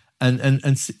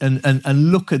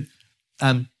 and look at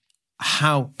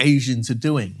how Asians are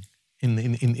doing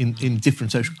in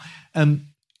different social,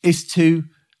 is to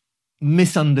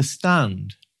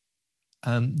misunderstand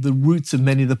the roots of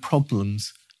many of the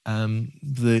problems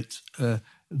that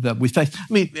we face. I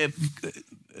mean,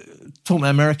 talking about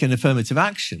American affirmative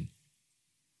action,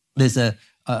 there's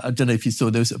I don't know if you saw,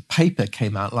 there was a paper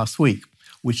came out last week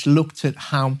which looked at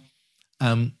how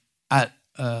at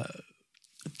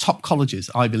top colleges,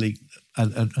 Ivy League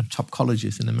and top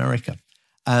colleges in America,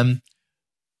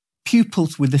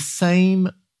 pupils with the same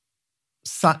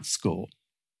SAT score,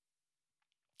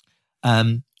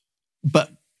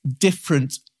 but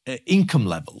different income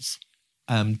levels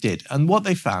did. And what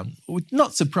they found,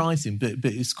 not surprising, but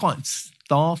it's quite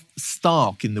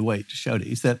stark in the way it showed it,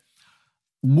 is that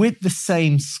with the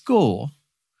same score,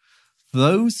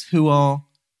 those who are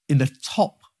in the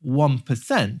top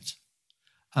 1%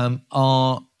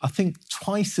 are, I think,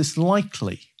 twice as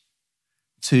likely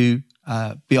to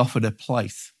be offered a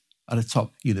place at a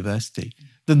top university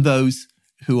than those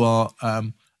who are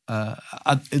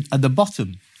at the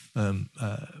bottom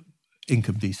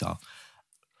income decile.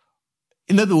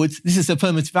 In other words, this is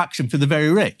affirmative action for the very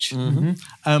rich.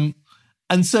 Mm-hmm.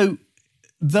 And so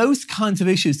those kinds of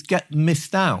issues get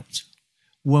missed out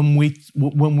when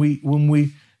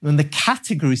the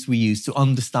categories we use to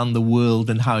understand the world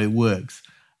and how it works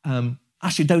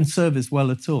actually don't serve as well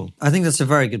at all. I think that's a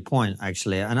very good point,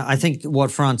 actually. And I think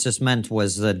what Francis meant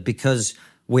was that because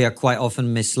we are quite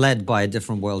often misled by a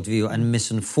different worldview and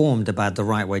misinformed about the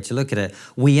right way to look at it,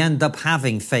 we end up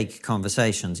having fake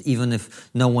conversations, even if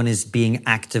no one is being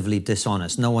actively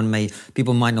dishonest.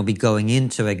 People might not be going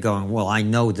into it going, well, I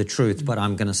know the truth, but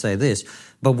I'm going to say this.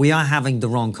 But we are having the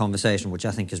wrong conversation, which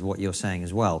I think is what you're saying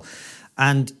as well.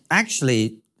 And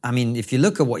actually, I mean, if you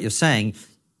look at what you're saying,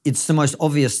 it's the most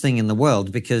obvious thing in the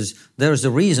world, because there is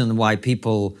a reason why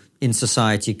people in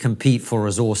society compete for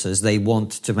resources. They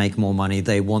want to make more money.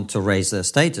 They want to raise their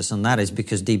status. And that is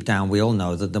because deep down, we all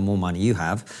know that the more money you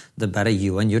have, the better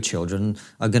you and your children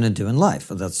are going to do in life.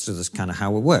 That's kind of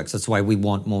how it works. That's why we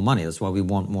want more money. That's why we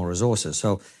want more resources.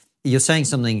 So you're saying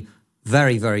something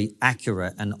very, very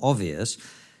accurate and obvious.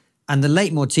 And the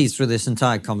leitmotif through this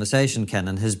entire conversation,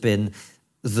 Kenan, has been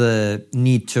the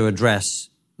need to address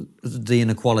the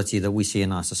inequality that we see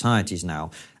in our societies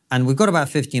now. And we've got about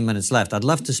 15 minutes left. I'd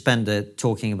love to spend it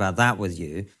talking about that with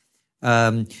you,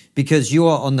 because you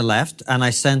are on the left, and I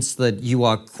sense that you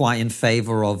are quite in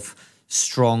favor of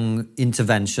strong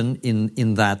intervention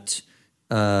in that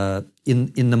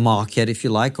in the market, if you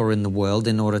like, or in the world,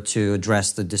 in order to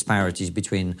address the disparities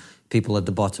between people at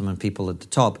the bottom and people at the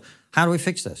top. How do we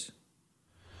fix this?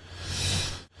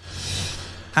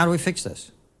 How do we fix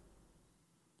this?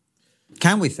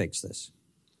 Can we fix this?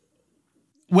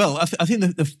 Well, I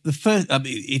think the first, I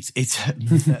mean, it's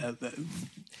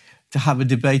to have a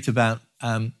debate about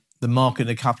the market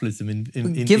and capitalism we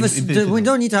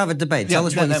don't need to have a debate. Tell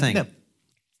us what you think.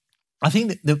 I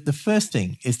think that the first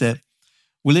thing is that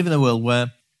we live in a world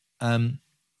where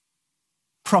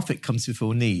profit comes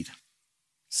before need.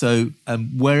 So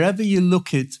wherever you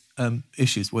look at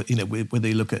issues, whether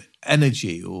you look at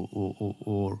energy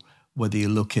or whether you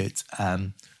look at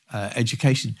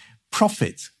education,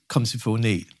 profit comes before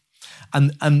need,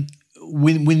 and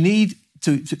we need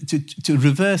to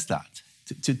reverse that,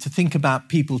 to think about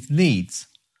people's needs.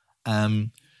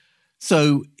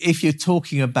 So if you're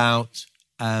talking about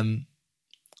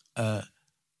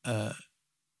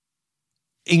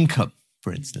income,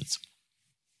 for instance,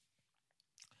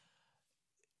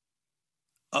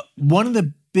 one of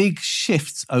the big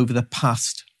shifts over the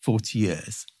past 40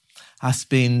 years has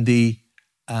been the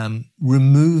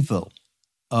removal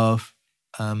of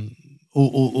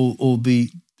or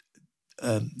the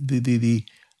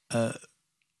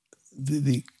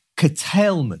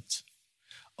curtailment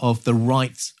of the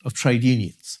rights of trade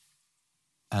unions.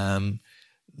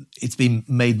 It's been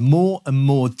made more and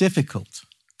more difficult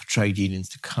for trade unions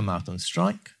to come out on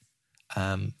strike,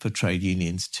 for trade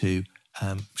unions to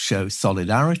show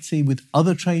solidarity with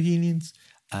other trade unions,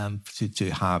 to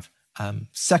have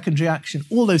secondary action.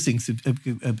 All those things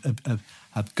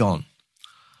have gone.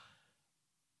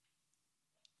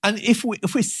 And if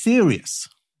we're serious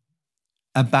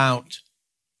about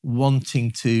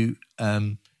wanting to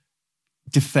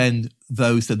defend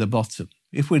those at the bottom,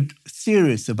 if we're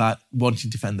serious about wanting to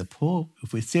defend the poor,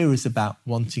 if we're serious about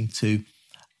wanting to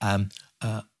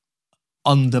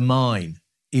undermine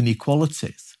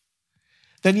inequalities,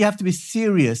 then you have to be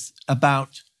serious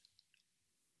about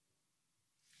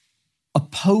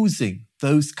opposing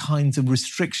those kinds of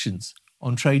restrictions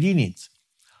on trade unions.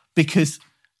 Because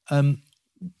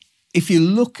if you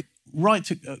look throughout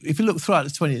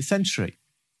the 20th century,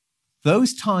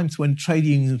 those times when trade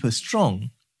unions were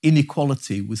strong,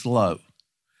 inequality was low.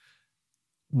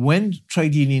 When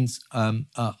trade unions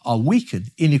are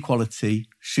weakened, inequality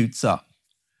shoots up.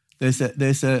 It's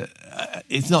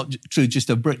not true just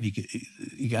of Britain.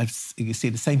 You can see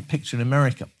the same picture in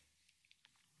America.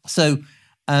 So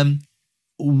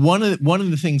one of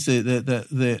the things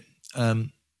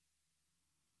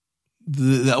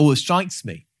that always strikes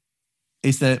me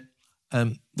is that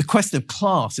the question of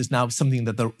class is now something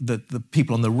that the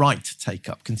people on the right take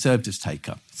up, conservatives take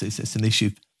up. So it's an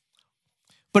issue.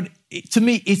 But to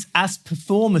me, it's as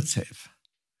performative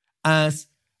as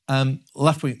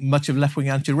much of left-wing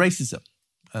anti-racism,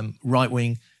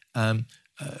 right-wing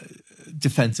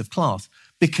defence of class,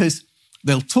 because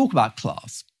they'll talk about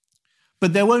class,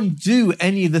 but they won't do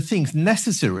any of the things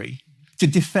necessary to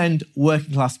defend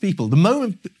working-class people. The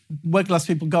moment working-class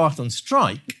people go out on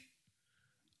strike,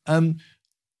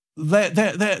 their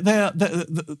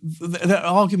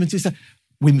argument is that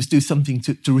we must do something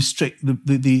to restrict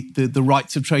the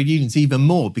rights of trade unions even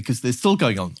more because they're still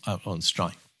going on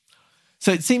strike.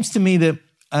 So it seems to me that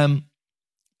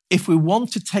if we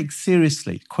want to take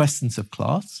seriously questions of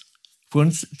class, if we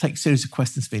want to take seriously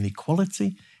questions of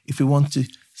inequality, if we want to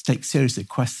take seriously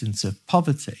questions of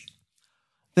poverty,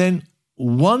 then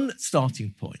one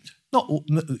starting point, there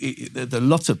are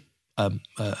lots of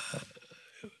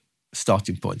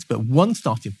starting points, but one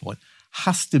starting point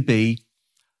has to be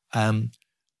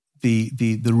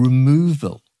the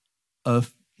removal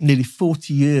of nearly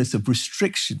 40 years of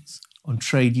restrictions on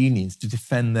trade unions to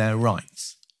defend their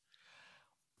rights.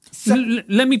 So,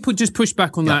 let me just push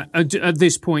back on that at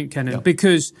this point, Kenan,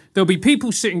 because there'll be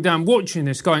people sitting down watching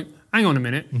this going, hang on a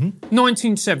minute,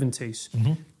 1970s.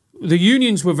 The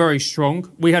unions were very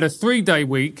strong. We had a 3-day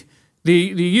week.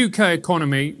 The UK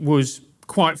economy was,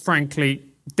 quite frankly,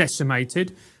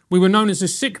 decimated. We were known as the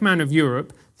sick man of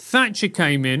Europe. Thatcher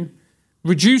came in,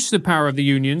 reduced the power of the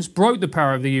unions, broke the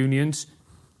power of the unions.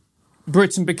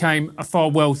 Britain became a far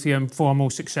wealthier and far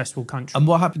more successful country. And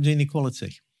what happened to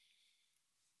inequality?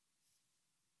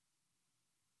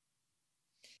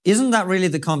 Isn't that really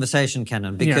the conversation,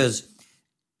 Kenan? Because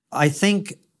I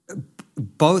think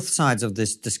both sides of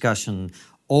this discussion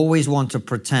always want to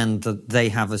pretend that they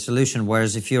have a solution,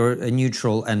 whereas if you're a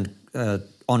neutral and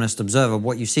honest observer,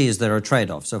 what you see is there are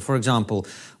trade-offs. So, for example,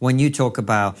 when you talk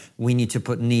about we need to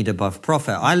put need above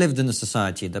profit, I lived in a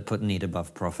society that put need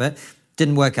above profit.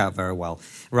 Didn't work out very well,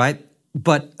 right?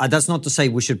 But that's not to say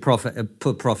we should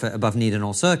put profit above need in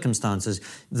all circumstances.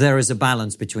 There is a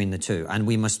balance between the two, and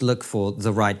we must look for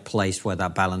the right place where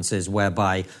that balance is,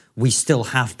 whereby we still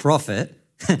have profit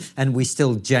and we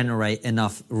still generate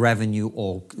enough revenue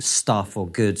or stuff or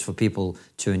goods for people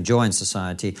to enjoy in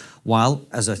society, while,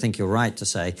 as I think you're right to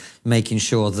say, making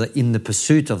sure that in the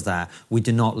pursuit of that, we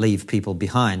do not leave people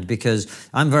behind. Because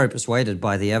I'm very persuaded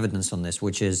by the evidence on this,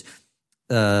 which is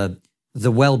the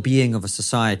well-being of a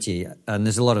society, and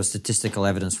there's a lot of statistical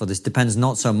evidence for this, depends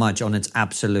not so much on its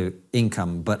absolute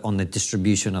income, but on the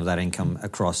distribution of that income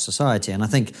across society. And I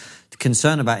think the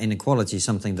concern about inequality is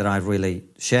something that I really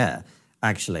share,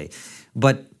 actually.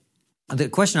 But the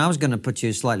question I was going to put to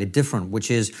you is slightly different,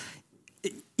 which is,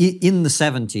 in the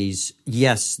 70s,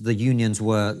 yes, the unions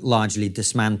were largely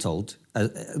dismantled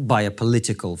by a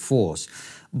political force.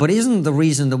 But isn't the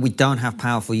reason that we don't have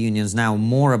powerful unions now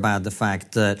more about the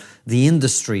fact that the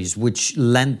industries which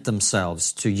lent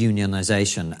themselves to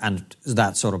unionization and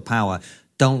that sort of power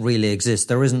don't really exist.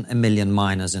 There isn't a million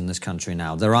miners in this country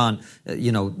now. There aren't,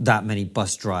 that many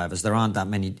bus drivers. There aren't that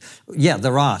many. Yeah,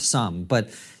 there are some,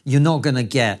 but you're not going to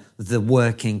get the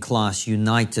working class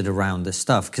united around this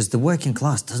stuff because the working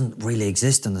class doesn't really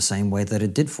exist in the same way that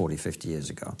it did 40, 50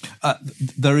 years ago.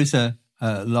 There is a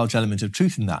large element of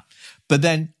truth in that. But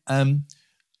then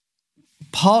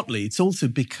partly it's also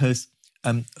because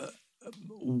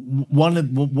one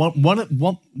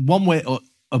way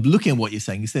of looking at what you're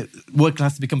saying is that work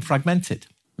has to become fragmented.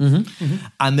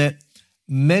 And that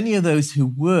many of those who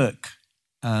work,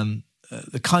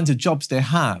 the kinds of jobs they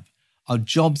have are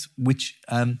jobs which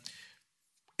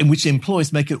in which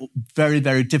employers make it very,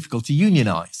 very difficult to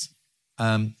unionize.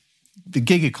 The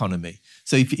gig economy.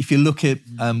 So if you look at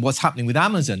what's happening with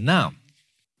Amazon now.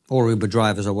 Or Uber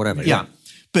drivers or whatever. Yeah.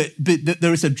 But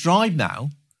there is a drive now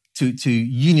to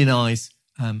unionize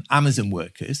Amazon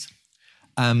workers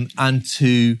and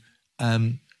to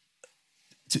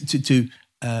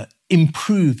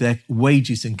improve their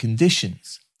wages and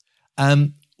conditions,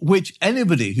 which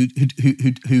anybody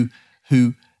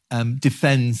who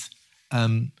defends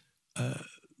the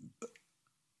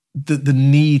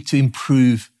need to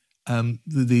improve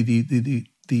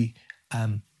the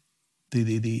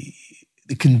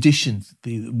conditions,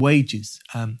 the wages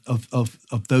of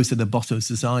those at the bottom of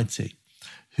society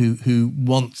who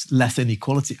want less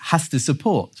inequality has to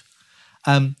support.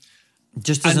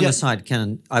 Just as an aside,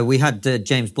 Kenan, we had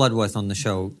James Bloodworth on the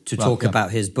show to talk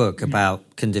about his book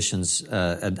about conditions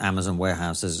at Amazon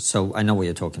warehouses. So I know what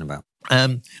you're talking about.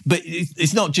 But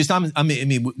it's not just Amazon. I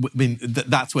mean,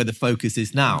 that's where the focus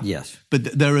is now. Yes. But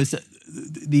there is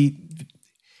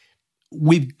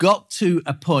we've got to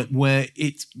a point where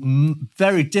it's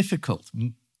very difficult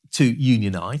to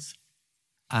unionize,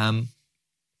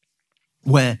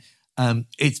 where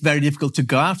it's very difficult to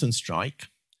go out and strike.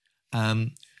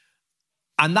 And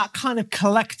that kind of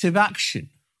collective action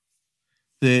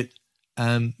that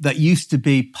used to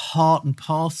be part and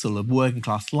parcel of working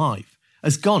class life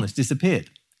has gone, has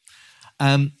disappeared.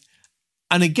 And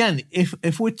again,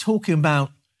 if we're talking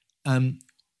about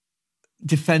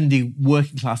defending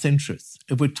working class interests,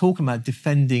 if we're talking about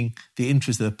defending the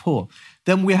interests of the poor,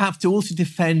 then we have to also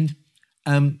defend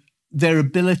their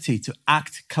ability to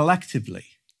act collectively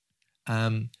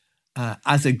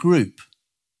as a group,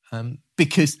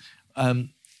 because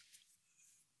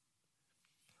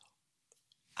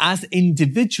as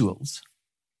individuals,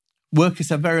 workers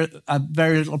have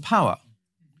very little power.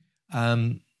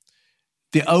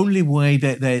 The only way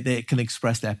that they can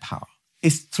express their power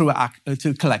is through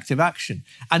collective action,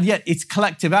 and yet it's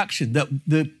collective action that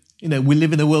we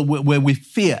live in a world where we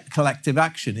fear collective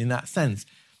action in that sense.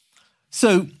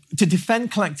 So to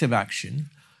defend collective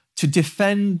action, to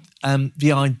defend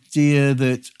the idea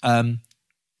that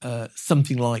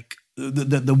something like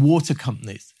the water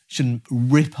companies shouldn't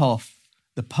rip off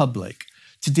the public,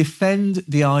 to defend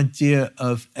the idea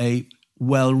of a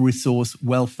well-resourced,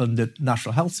 well-funded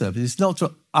National Health Service, it's not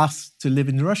to us to live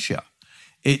in Russia.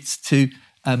 It's to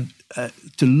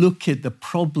look at the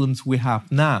problems we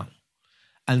have now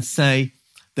and say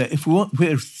that if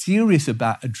we're serious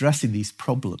about addressing these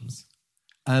problems,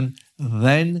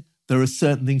 then there are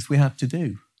certain things we have to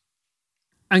do.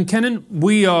 And Kenan,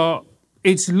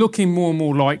 it's looking more and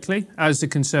more likely, as the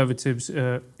Conservatives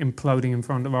are imploding in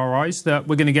front of our eyes, that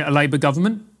we're going to get a Labour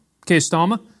government. Keir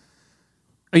Starmer.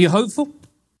 Are you hopeful?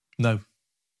 No.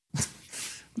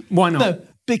 Why not? No,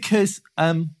 because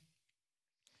I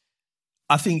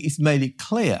think it's made it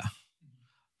clear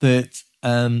that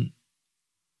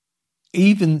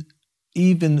even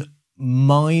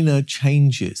minor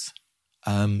changes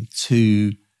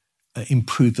to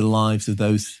improve the lives of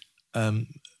those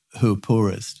who are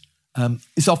poorest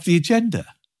is off the agenda.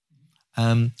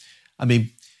 I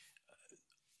mean,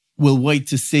 we'll wait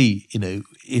to see,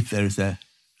 if there's a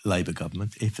Labour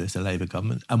government,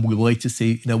 and we'll wait to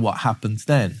see, what happens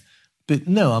then. But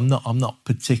no, I'm not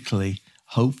particularly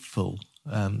hopeful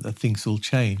that things will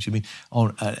change. I mean,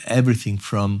 on everything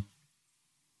from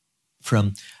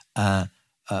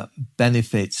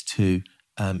benefits to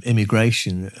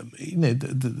immigration,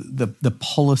 the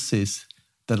policies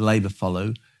that Labour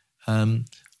follow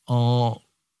are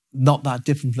not that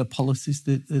different from the policies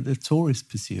that the Tories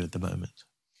pursue at the moment.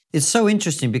 It's so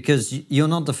interesting because you're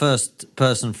not the first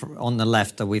person on the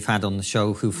left that we've had on the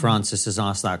show who Francis has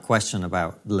asked that question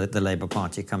about the Labour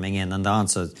Party coming in, and the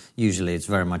answer usually is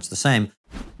very much the same.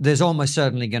 There's almost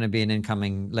certainly going to be an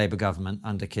incoming Labour government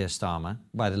under Keir Starmer,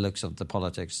 by the looks of the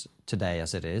politics today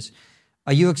as it is.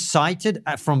 Are you excited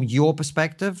from your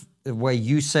perspective, where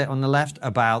you sit on the left,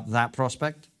 about that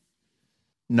prospect?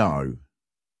 No.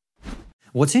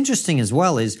 What's interesting as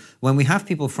well is when we have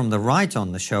people from the right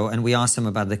on the show and we ask them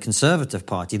about the Conservative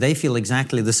Party, they feel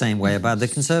exactly the same way about the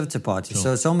Conservative Party. Sure.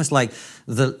 So it's almost like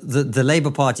the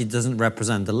Labour Party doesn't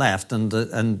represent the left and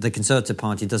the Conservative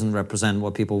Party doesn't represent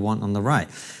what people want on the right,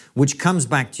 which comes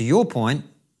back to your point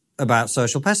about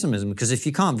social pessimism, because if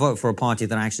you can't vote for a party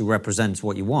that actually represents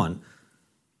what you want,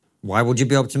 why would you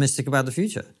be optimistic about the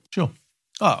future? Sure.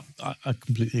 Oh, I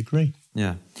completely agree.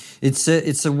 Yeah. It's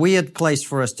a weird place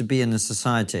for us to be in a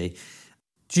society.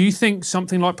 Do you think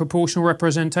something like proportional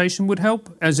representation would help?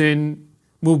 As in,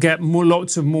 we'll get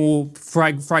lots of more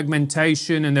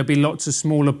fragmentation and there'll be lots of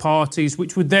smaller parties,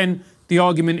 which would then, the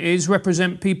argument is,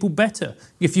 represent people better.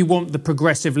 If you want the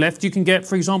progressive left, you can get,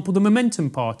 for example, the Momentum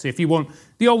Party. If you want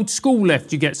the old school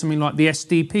left, you get something like the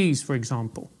SDPs, for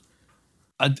example.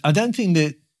 I don't think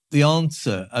that the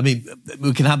answer, I mean,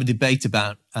 we can have a debate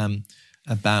about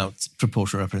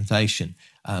proportional representation,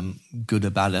 good or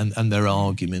bad, and there are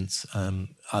arguments,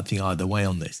 I think, either way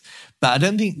on this. But I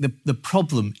don't think the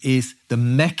problem is the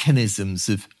mechanisms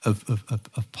of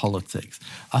politics.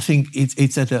 I think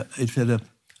it's at a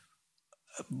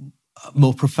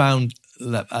more profound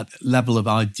level of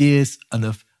ideas and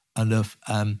of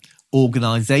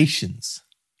organisations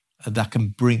that can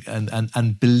bring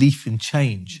and belief in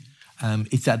change.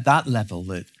 It's at that level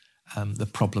that the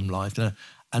problem lies. But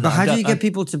how do you get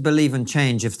people to believe in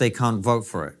change if they can't vote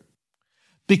for it?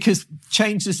 Because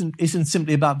change isn't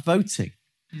simply about voting.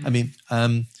 I mean,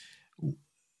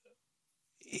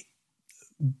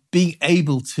 being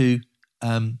able to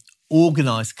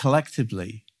organise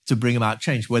collectively to bring about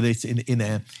change, whether it's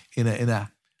to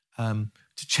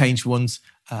change one's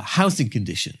housing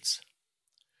conditions,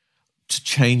 to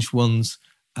change one's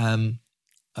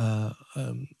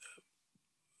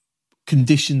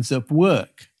conditions of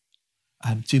work,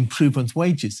 to improve one's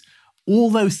wages. All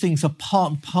those things are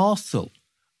part and parcel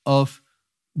of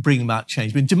bringing about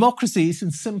change. But democracy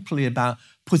isn't simply about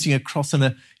putting a cross on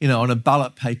a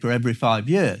ballot paper every 5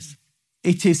 years.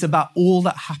 It is about all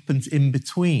that happens in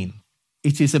between.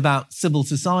 It is about civil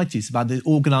society. It's about the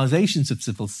organisations of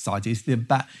civil society. It's the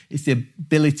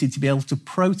ability to be able to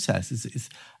protest. It is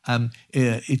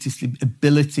the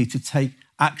ability to take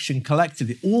action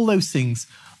collectively. All those things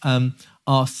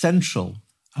are central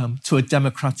to a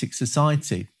democratic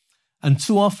society. And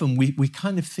too often we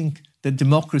kind of think that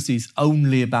democracy is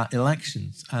only about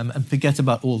elections and forget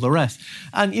about all the rest.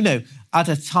 And, at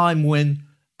a time when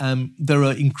there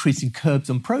are increasing curbs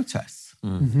on protests,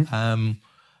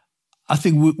 I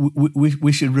think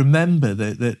we should remember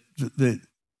that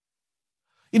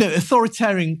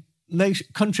authoritarian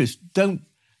countries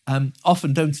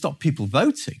often don't stop people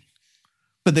voting,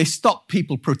 but they stop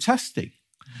people protesting.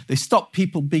 They stop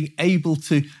people being able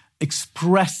to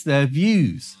express their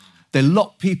views. They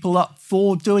lock people up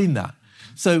for doing that.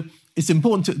 So it's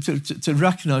important to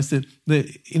recognise that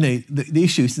the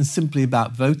issue isn't simply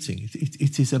about voting.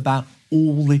 It is about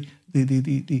all the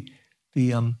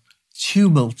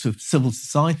tumult of civil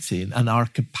society and our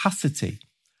capacity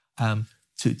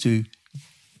to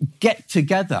get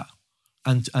together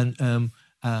and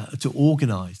to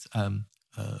organise,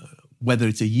 whether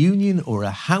it's a union or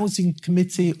a housing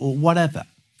committee or whatever.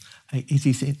 It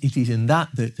is in that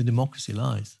the democracy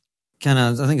lies.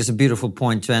 Kenan, I think it's a beautiful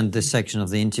point to end this section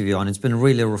of the interview on. It's been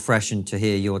really refreshing to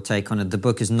hear your take on it. The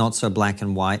book is not so black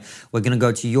and white. We're going to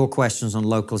go to your questions on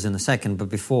locals in a second, but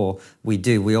before we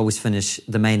do, we always finish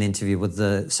the main interview with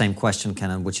the same question,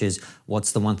 Kenan, which is,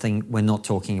 what's the one thing we're not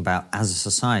talking about as a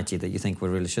society that you think we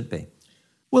really should be?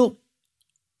 Well,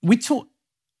 we talk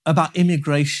about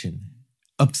immigration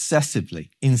obsessively,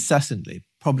 incessantly,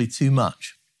 probably too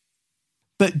much.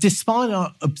 But despite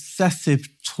our obsessive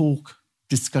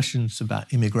discussions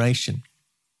about immigration,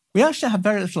 we actually have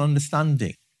very little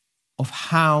understanding of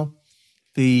how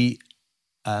the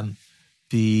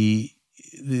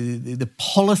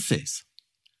policies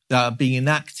that are being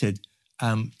enacted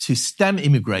to stem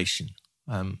immigration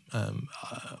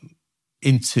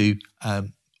into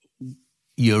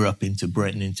Europe, into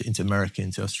Britain, into America,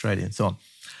 into Australia, and so on,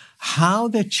 how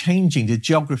they're changing the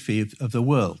geography of the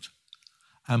world.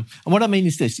 And what I mean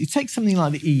is this: you take something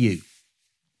like the EU.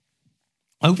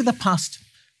 Over the past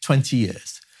 20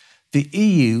 years, the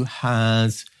EU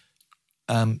has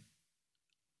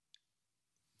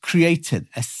created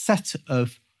a set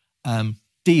of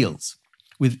deals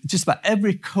with just about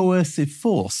every coercive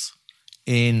force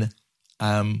in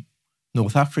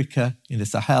North Africa, in the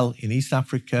Sahel, in East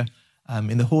Africa,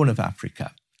 in the Horn of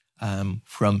Africa,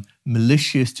 from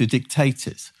militias to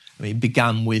dictators. I mean, it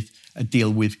began with a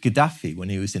deal with Gaddafi when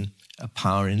he was in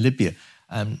power in Libya.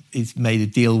 It's made a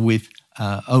deal with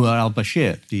Omar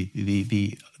al-Bashir,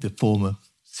 the former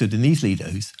Sudanese leader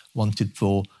who's wanted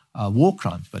for war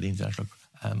crimes by the International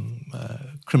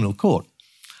Criminal Court.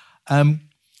 And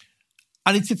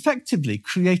it's effectively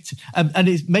created, and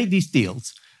it's made these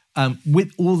deals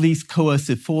with all these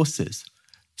coercive forces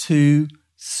to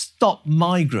stop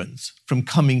migrants from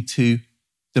coming to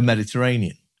the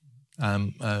Mediterranean,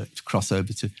 to cross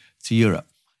over to Europe.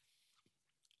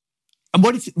 And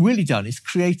what it's really done is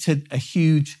created a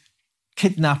huge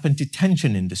kidnap and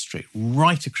detention industry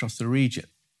right across the region.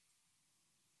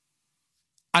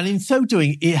 And in so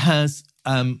doing, it has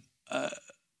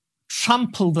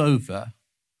trampled over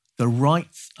the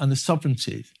rights and the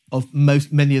sovereignty of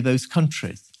many of those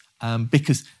countries,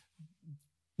 because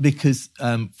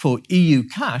for EU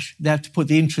cash, they have to put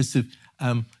the interests of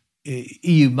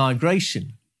EU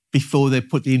migration before they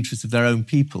put the interests of their own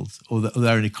peoples or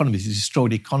their own economies. It's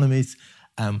destroyed economies.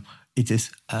 It has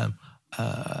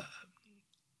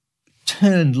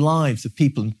turned lives of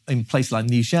people in places like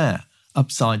Niger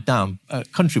upside down, a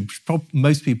country which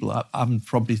most people haven't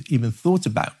probably even thought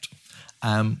about.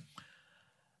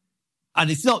 And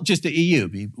it's not just the EU.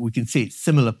 We can see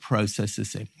similar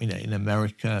processes in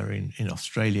America, in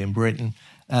Australia, in Britain,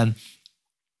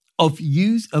 of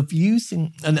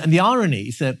using. And the irony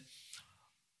is that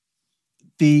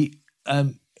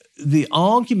the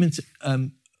argument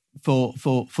for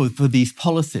these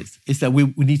policies is that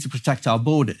we need to protect our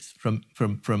borders from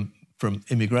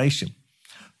immigration.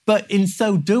 But in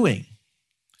so doing,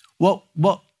 what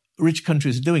rich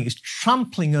countries are doing is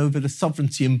trampling over the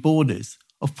sovereignty and borders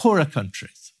of poorer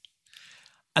countries.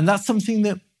 And that's something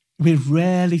that we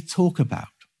rarely talk about,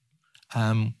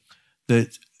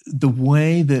 that the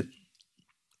way that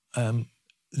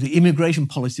the immigration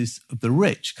policies of the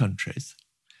rich countries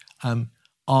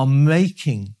are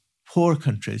making poorer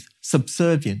countries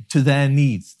subservient to their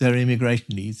needs, their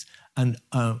immigration needs, and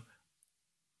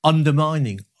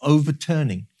undermining,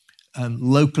 overturning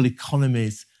local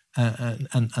economies and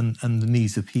the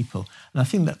needs of people. And I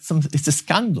think it's a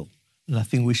scandal. And I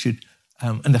think we should,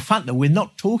 and the fact that we're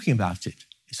not talking about it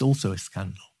is also a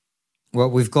scandal. Well,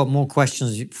 we've got more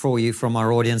questions for you from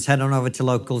our audience. Head on over to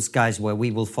Locals, guys, where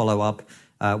we will follow up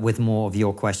with more of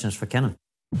your questions for Kenan.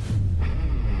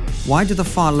 Why do the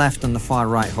far left and the far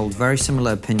right hold very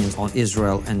similar opinions on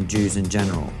Israel and Jews in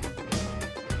general?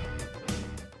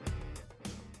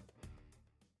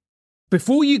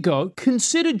 Before you go,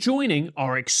 consider joining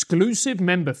our exclusive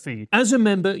member feed. As a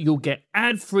member, you'll get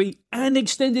ad-free and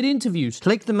extended interviews.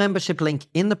 Click the membership link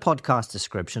in the podcast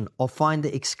description or find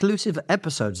the exclusive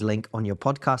episodes link on your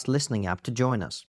podcast listening app to join us.